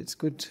peace with it, it's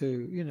good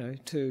to,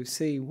 to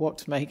see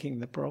what's making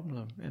the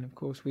problem. And of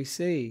course we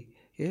see,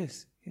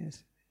 yes,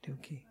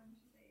 Dilki.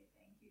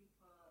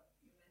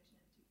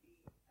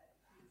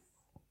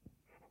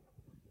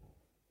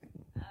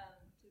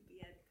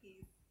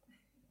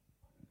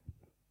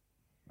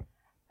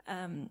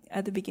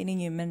 At the beginning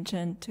you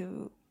mentioned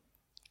to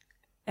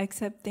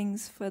accept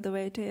things for the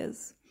way it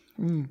is.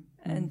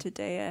 And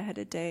today I had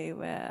a day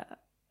where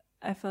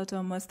I felt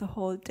almost the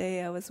whole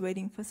day I was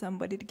waiting for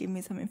somebody to give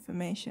me some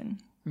information,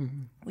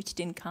 which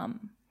didn't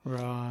come.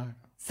 Right.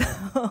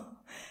 So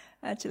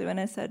actually when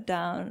I sat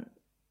down,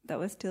 that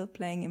was still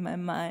playing in my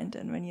mind.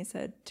 And when you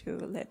said to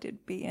let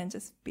it be and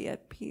just be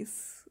at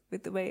peace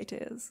with the way it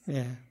is.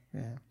 Yeah.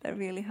 That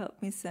really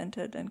helped me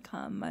centered and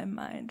calm my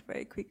mind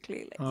very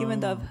quickly. Even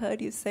though I've heard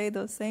you say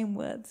those same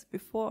words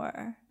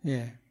before.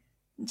 Yeah.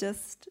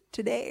 Just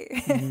today.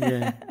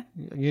 Yeah.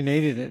 You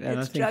needed it. And it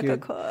I struck think a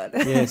chord.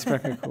 Yeah, it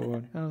struck a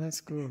chord. Oh,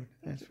 that's good.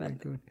 That's very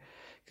good.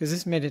 Because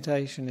this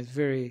meditation is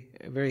very,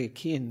 very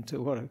akin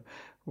to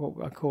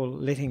what I call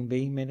letting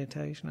be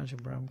meditation.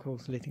 Ajahn Brahm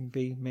calls letting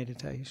be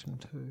meditation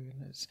too.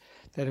 And it's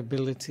that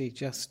ability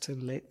just to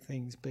let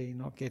things be,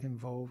 not get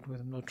involved with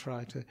them, not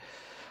try to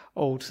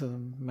alter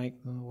them,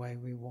 make them the way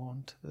we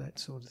want, that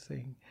sort of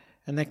thing.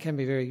 And that can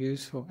be very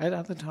useful. At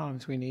other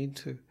times we need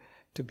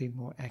to be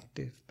more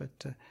active,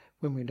 but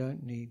when we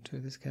don't need to,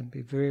 this can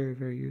be very,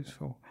 very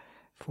useful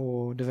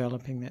for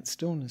developing that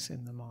stillness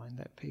in the mind,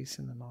 that peace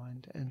in the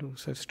mind, and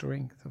also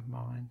strength of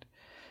mind.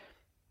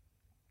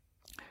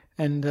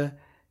 And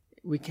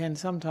we can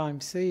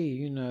sometimes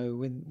see,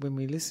 when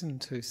we listen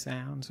to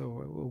sounds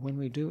or when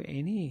we do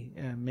any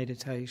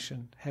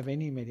meditation, have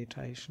any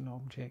meditation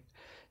object,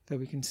 that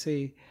we can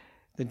see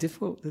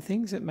the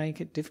things that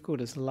make it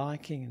difficult is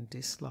liking and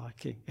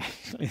disliking.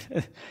 Actually,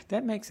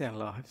 that makes our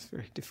lives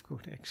very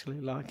difficult, actually,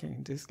 liking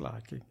and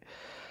disliking.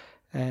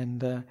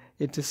 And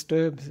it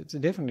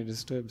definitely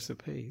disturbs the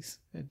peace.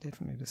 It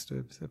definitely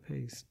disturbs the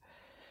peace.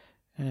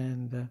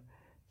 And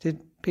did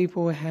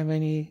people have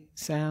any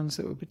sounds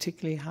that were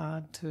particularly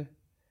hard to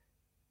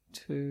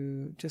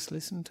just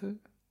listen to?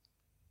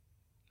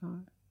 No?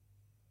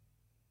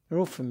 They're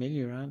all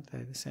familiar, aren't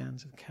they? The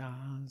sounds of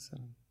cars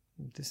and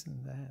this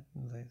and that.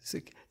 And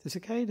the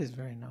cicada is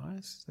very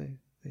nice.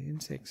 The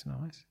insect's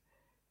nice.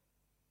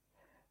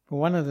 But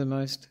one of the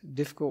most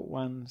difficult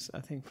ones, I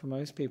think, for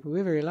most people,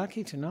 we're very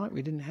lucky tonight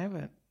we didn't have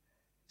it.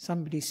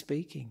 Somebody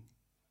speaking.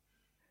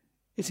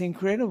 It's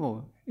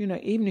incredible.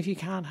 Even if you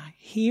can't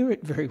hear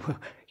it very well,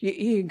 your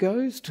ear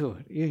goes to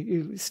it.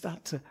 You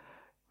start to,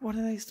 what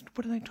are they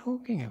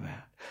talking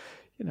about?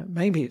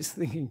 Maybe it's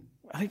thinking,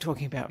 are they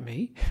talking about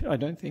me? I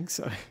don't think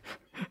so.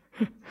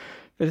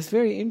 But it's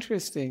very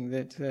interesting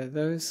that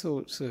those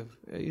sorts of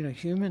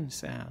human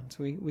sounds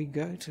we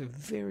go to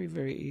very,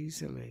 very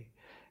easily,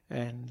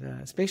 and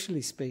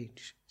especially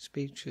speech.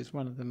 Speech is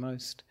one of the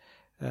most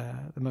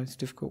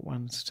difficult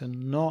ones to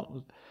not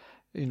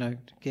to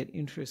get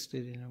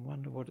interested in and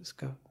wonder what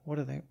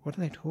are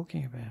they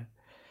talking about.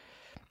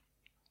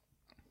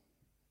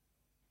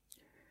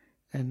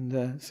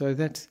 And so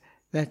that's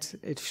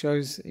it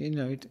shows,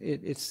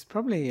 it's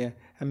probably a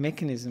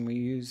mechanism we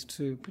use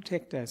to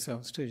protect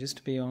ourselves too, just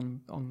to be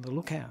on the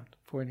lookout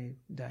for any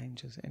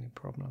dangers, any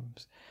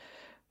problems.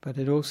 But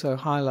it also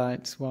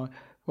highlights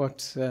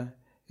what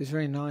is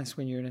very nice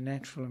when you're in a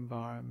natural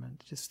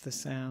environment, just the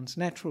sounds,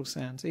 natural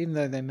sounds, even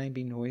though they may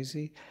be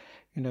noisy.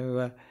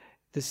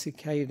 The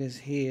cicadas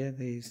here,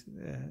 these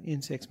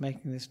insects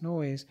making this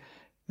noise,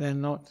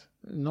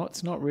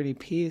 it's not really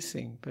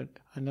piercing, but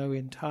I know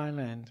in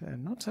Thailand,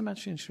 and not so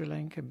much in Sri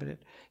Lanka, but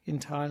in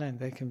Thailand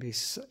they can be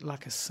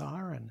like a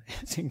siren.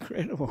 It's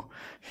incredible.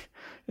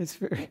 It's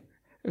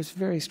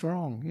very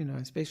strong,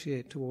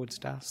 especially towards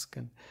dusk,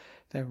 and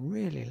they're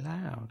really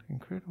loud,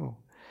 incredible.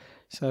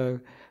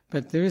 So,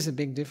 but there is a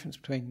big difference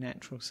between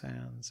natural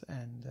sounds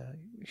and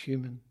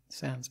human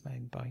sounds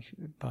made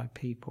by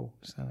people,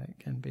 so it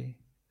can be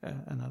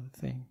another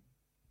thing.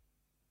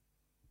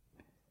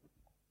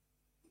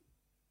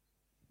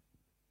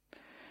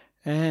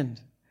 And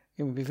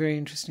it would be very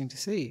interesting to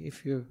see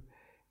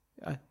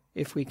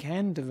if we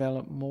can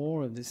develop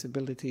more of this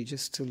ability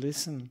just to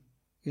listen,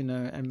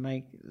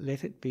 and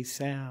let it be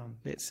sound,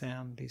 let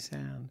sound be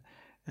sound,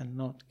 and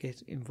not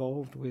get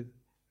involved with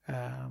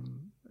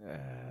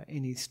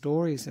any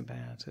stories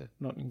about it,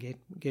 not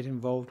get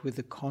involved with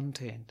the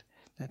content.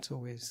 That's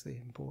always the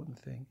important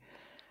thing.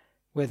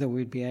 Whether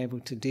we'd be able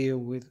to deal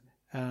with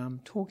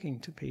talking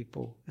to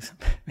people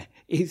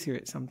easier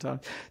at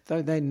sometimes,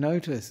 though they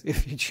notice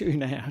if you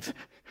tune out.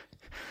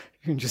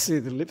 You can just see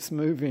the lips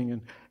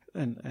moving,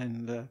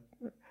 and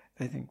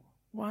they think,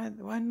 why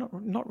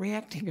not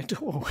reacting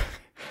at all?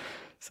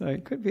 So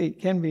it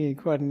can be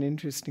quite an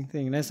interesting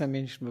thing. And as I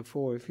mentioned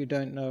before, if you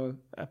don't know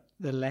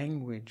the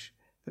language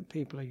that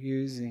people are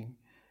using,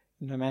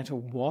 no matter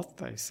what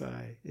they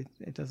say,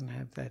 it doesn't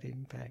have that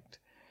impact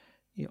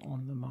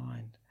on the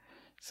mind.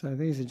 So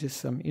these are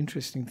just some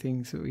interesting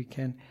things that we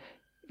can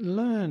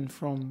learn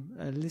from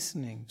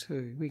listening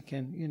too. We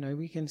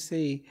can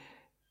see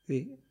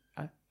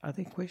are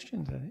there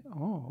questions?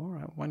 Oh, all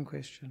right, one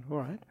question. All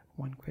right,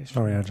 one question.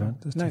 Sorry,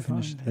 Ajahn, just to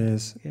finish. Fine.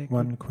 There's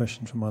one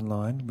question from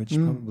online, which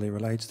probably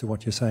relates to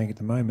what you're saying at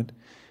the moment.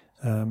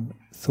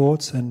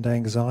 Thoughts and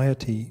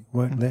anxiety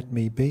won't let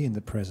me be in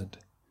the present.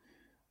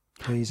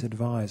 Please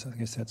advise. I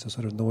guess that's a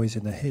sort of noise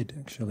in the head,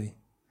 actually.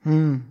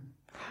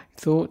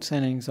 Thoughts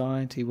and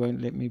anxiety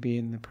won't let me be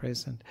in the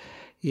present.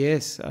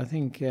 Yes, I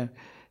think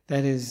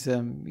that is,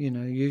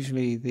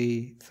 usually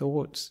the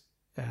thoughts,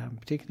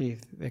 particularly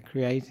if they're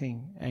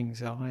creating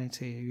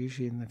anxiety, are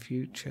usually in the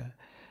future.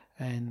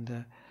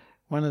 And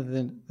one of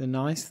the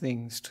nice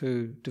things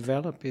to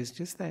develop is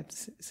just that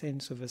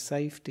sense of a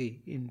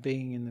safety in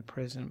being in the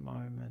present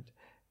moment,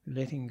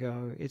 letting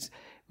go.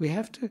 We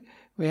have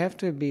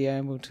to be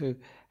able to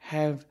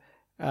have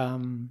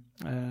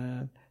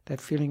that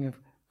feeling of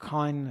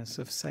kindness,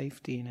 of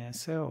safety in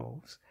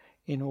ourselves,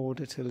 in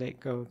order to let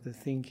go of the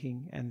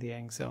thinking and the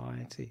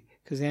anxiety.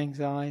 Because the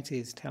anxiety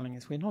is telling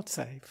us we're not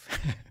safe.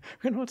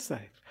 We're not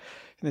safe.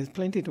 And there's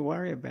plenty to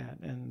worry about.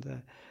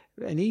 And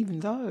even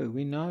though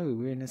we know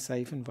we're in a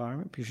safe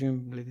environment,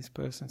 presumably this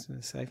person's in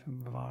a safe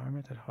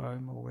environment at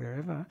home or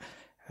wherever,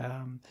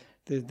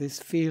 there's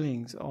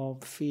feelings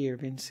of fear,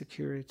 of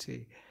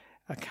insecurity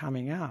are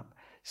coming up.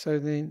 So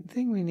the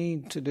thing we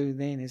need to do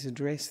then is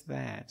address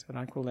that, and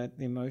I call that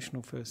the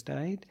emotional first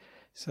aid.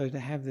 So to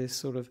have this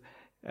sort of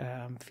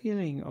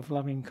feeling of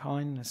loving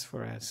kindness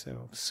for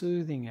ourselves,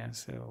 soothing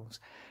ourselves,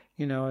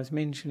 You know, I was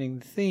mentioning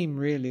the theme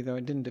really, though I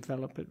didn't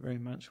develop it very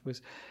much,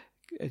 was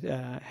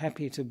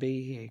happy to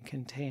be here,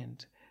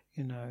 content,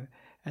 you know,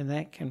 and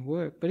that can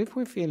work. But if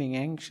we're feeling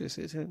anxious,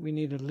 we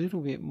need a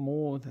little bit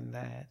more than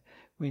that.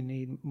 We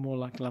need more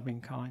like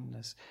loving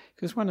kindness.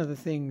 Because one of the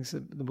things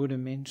that the Buddha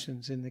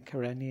mentions in the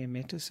Karaniya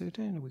Metta Sutta,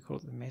 and we call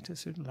it the Metta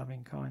Sutta,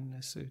 Loving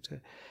Kindness Sutta,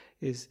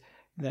 is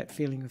that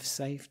feeling of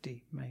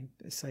safety,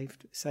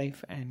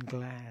 safe and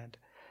glad,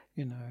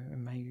 you know,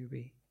 and may you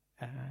be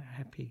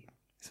happy.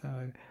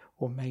 So,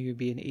 or may you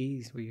be in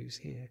ease, we use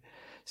here.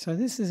 So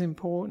this is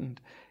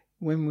important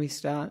when we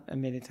start a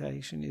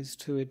meditation, is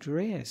to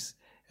address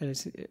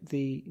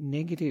the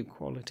negative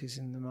qualities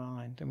in the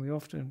mind. And we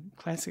often,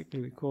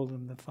 classically, we call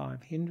them the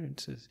 5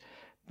 hindrances,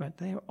 but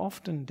they are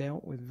often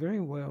dealt with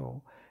very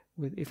well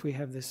if we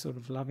have this sort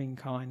of loving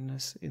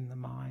kindness in the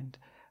mind,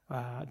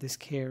 this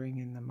caring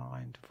in the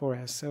mind for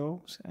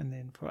ourselves and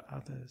then for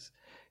others.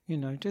 You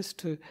know, just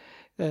to,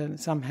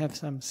 some have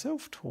some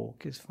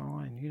self-talk is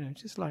fine, you know,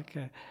 just like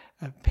a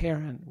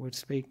parent would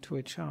speak to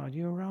a child,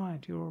 you're right,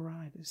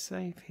 it's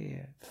safe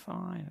here,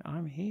 fine,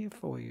 I'm here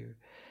for you.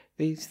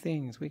 These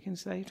things we can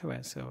say to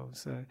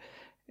ourselves. So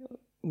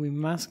we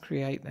must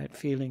create that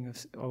feeling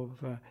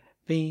of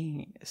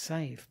being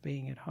safe,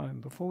 being at home,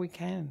 before we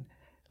can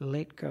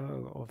let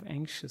go of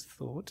anxious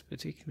thoughts,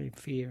 particularly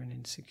fear and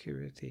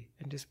insecurity,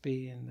 and just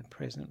be in the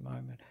present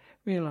moment.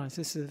 Realise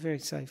this is a very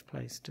safe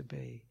place to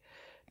be.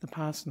 The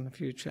past and the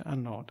future are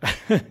not.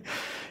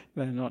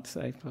 They're not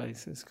safe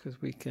places, because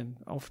we can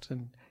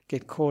often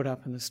get caught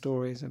up in the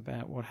stories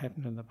about what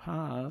happened in the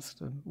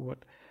past and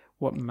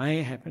what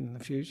may happen in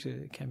the future.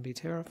 It can be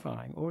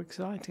terrifying or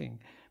exciting.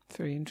 It's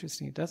very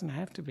interesting. It doesn't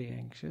have to be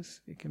anxious.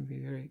 It can be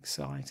very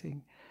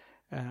exciting.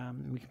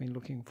 We can be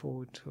looking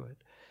forward to it.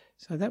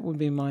 So that would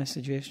be my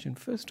suggestion.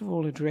 First of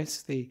all,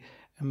 address the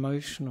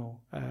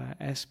emotional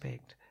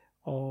aspect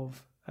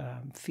of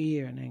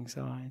fear and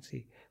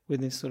anxiety with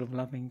this sort of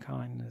loving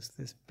kindness,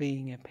 this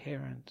being a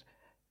parent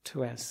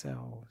to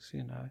ourselves,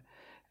 you know.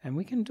 And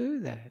we can do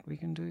that.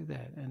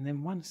 And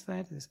then once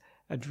that is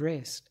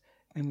addressed,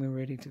 then we're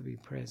ready to be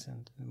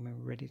present, and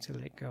we're ready to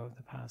let go of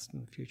the past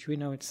and the future. We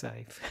know it's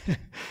safe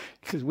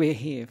because we're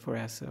here for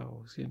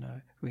ourselves, you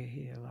know. We're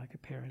here like a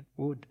parent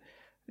would,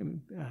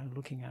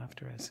 looking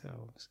after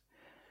ourselves.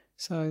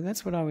 So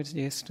that's what I would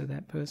suggest to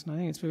that person. I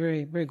think it's a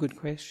very, very good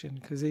question,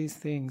 because these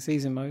things,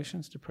 these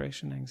emotions,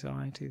 depression,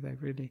 anxiety, they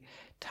really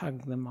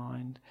tug the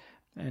mind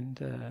and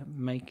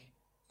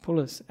pull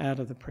us out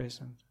of the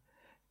present.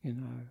 You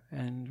know,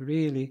 and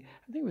really,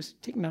 I think it was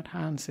Thich Nhat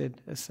Hanh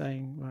said a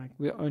saying like,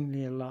 we're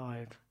only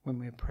alive when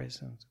we're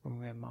present, when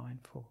we're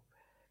mindful.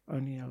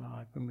 Only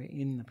alive when we're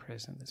in the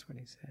present, that's what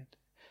he said.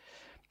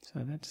 So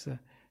that's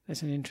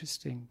an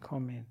interesting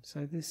comment.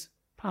 So this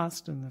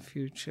past and the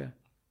future,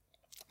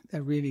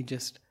 they're really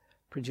just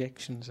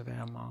projections of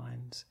our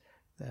minds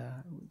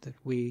that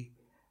we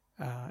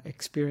are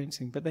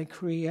experiencing, but they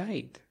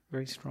create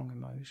very strong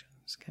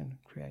emotions, can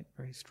create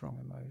very strong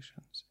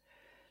emotions.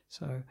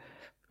 So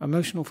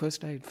emotional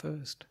first aid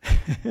first,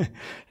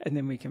 and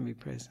then we can be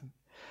present.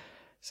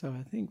 So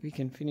I think we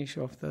can finish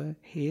off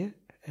here,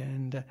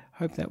 and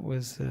hope that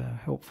was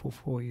helpful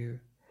for you.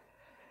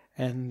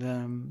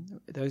 And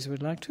those who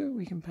would like to,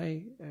 we can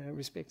pay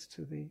respects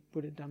to the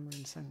Buddha, Dhamma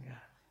and Sangha.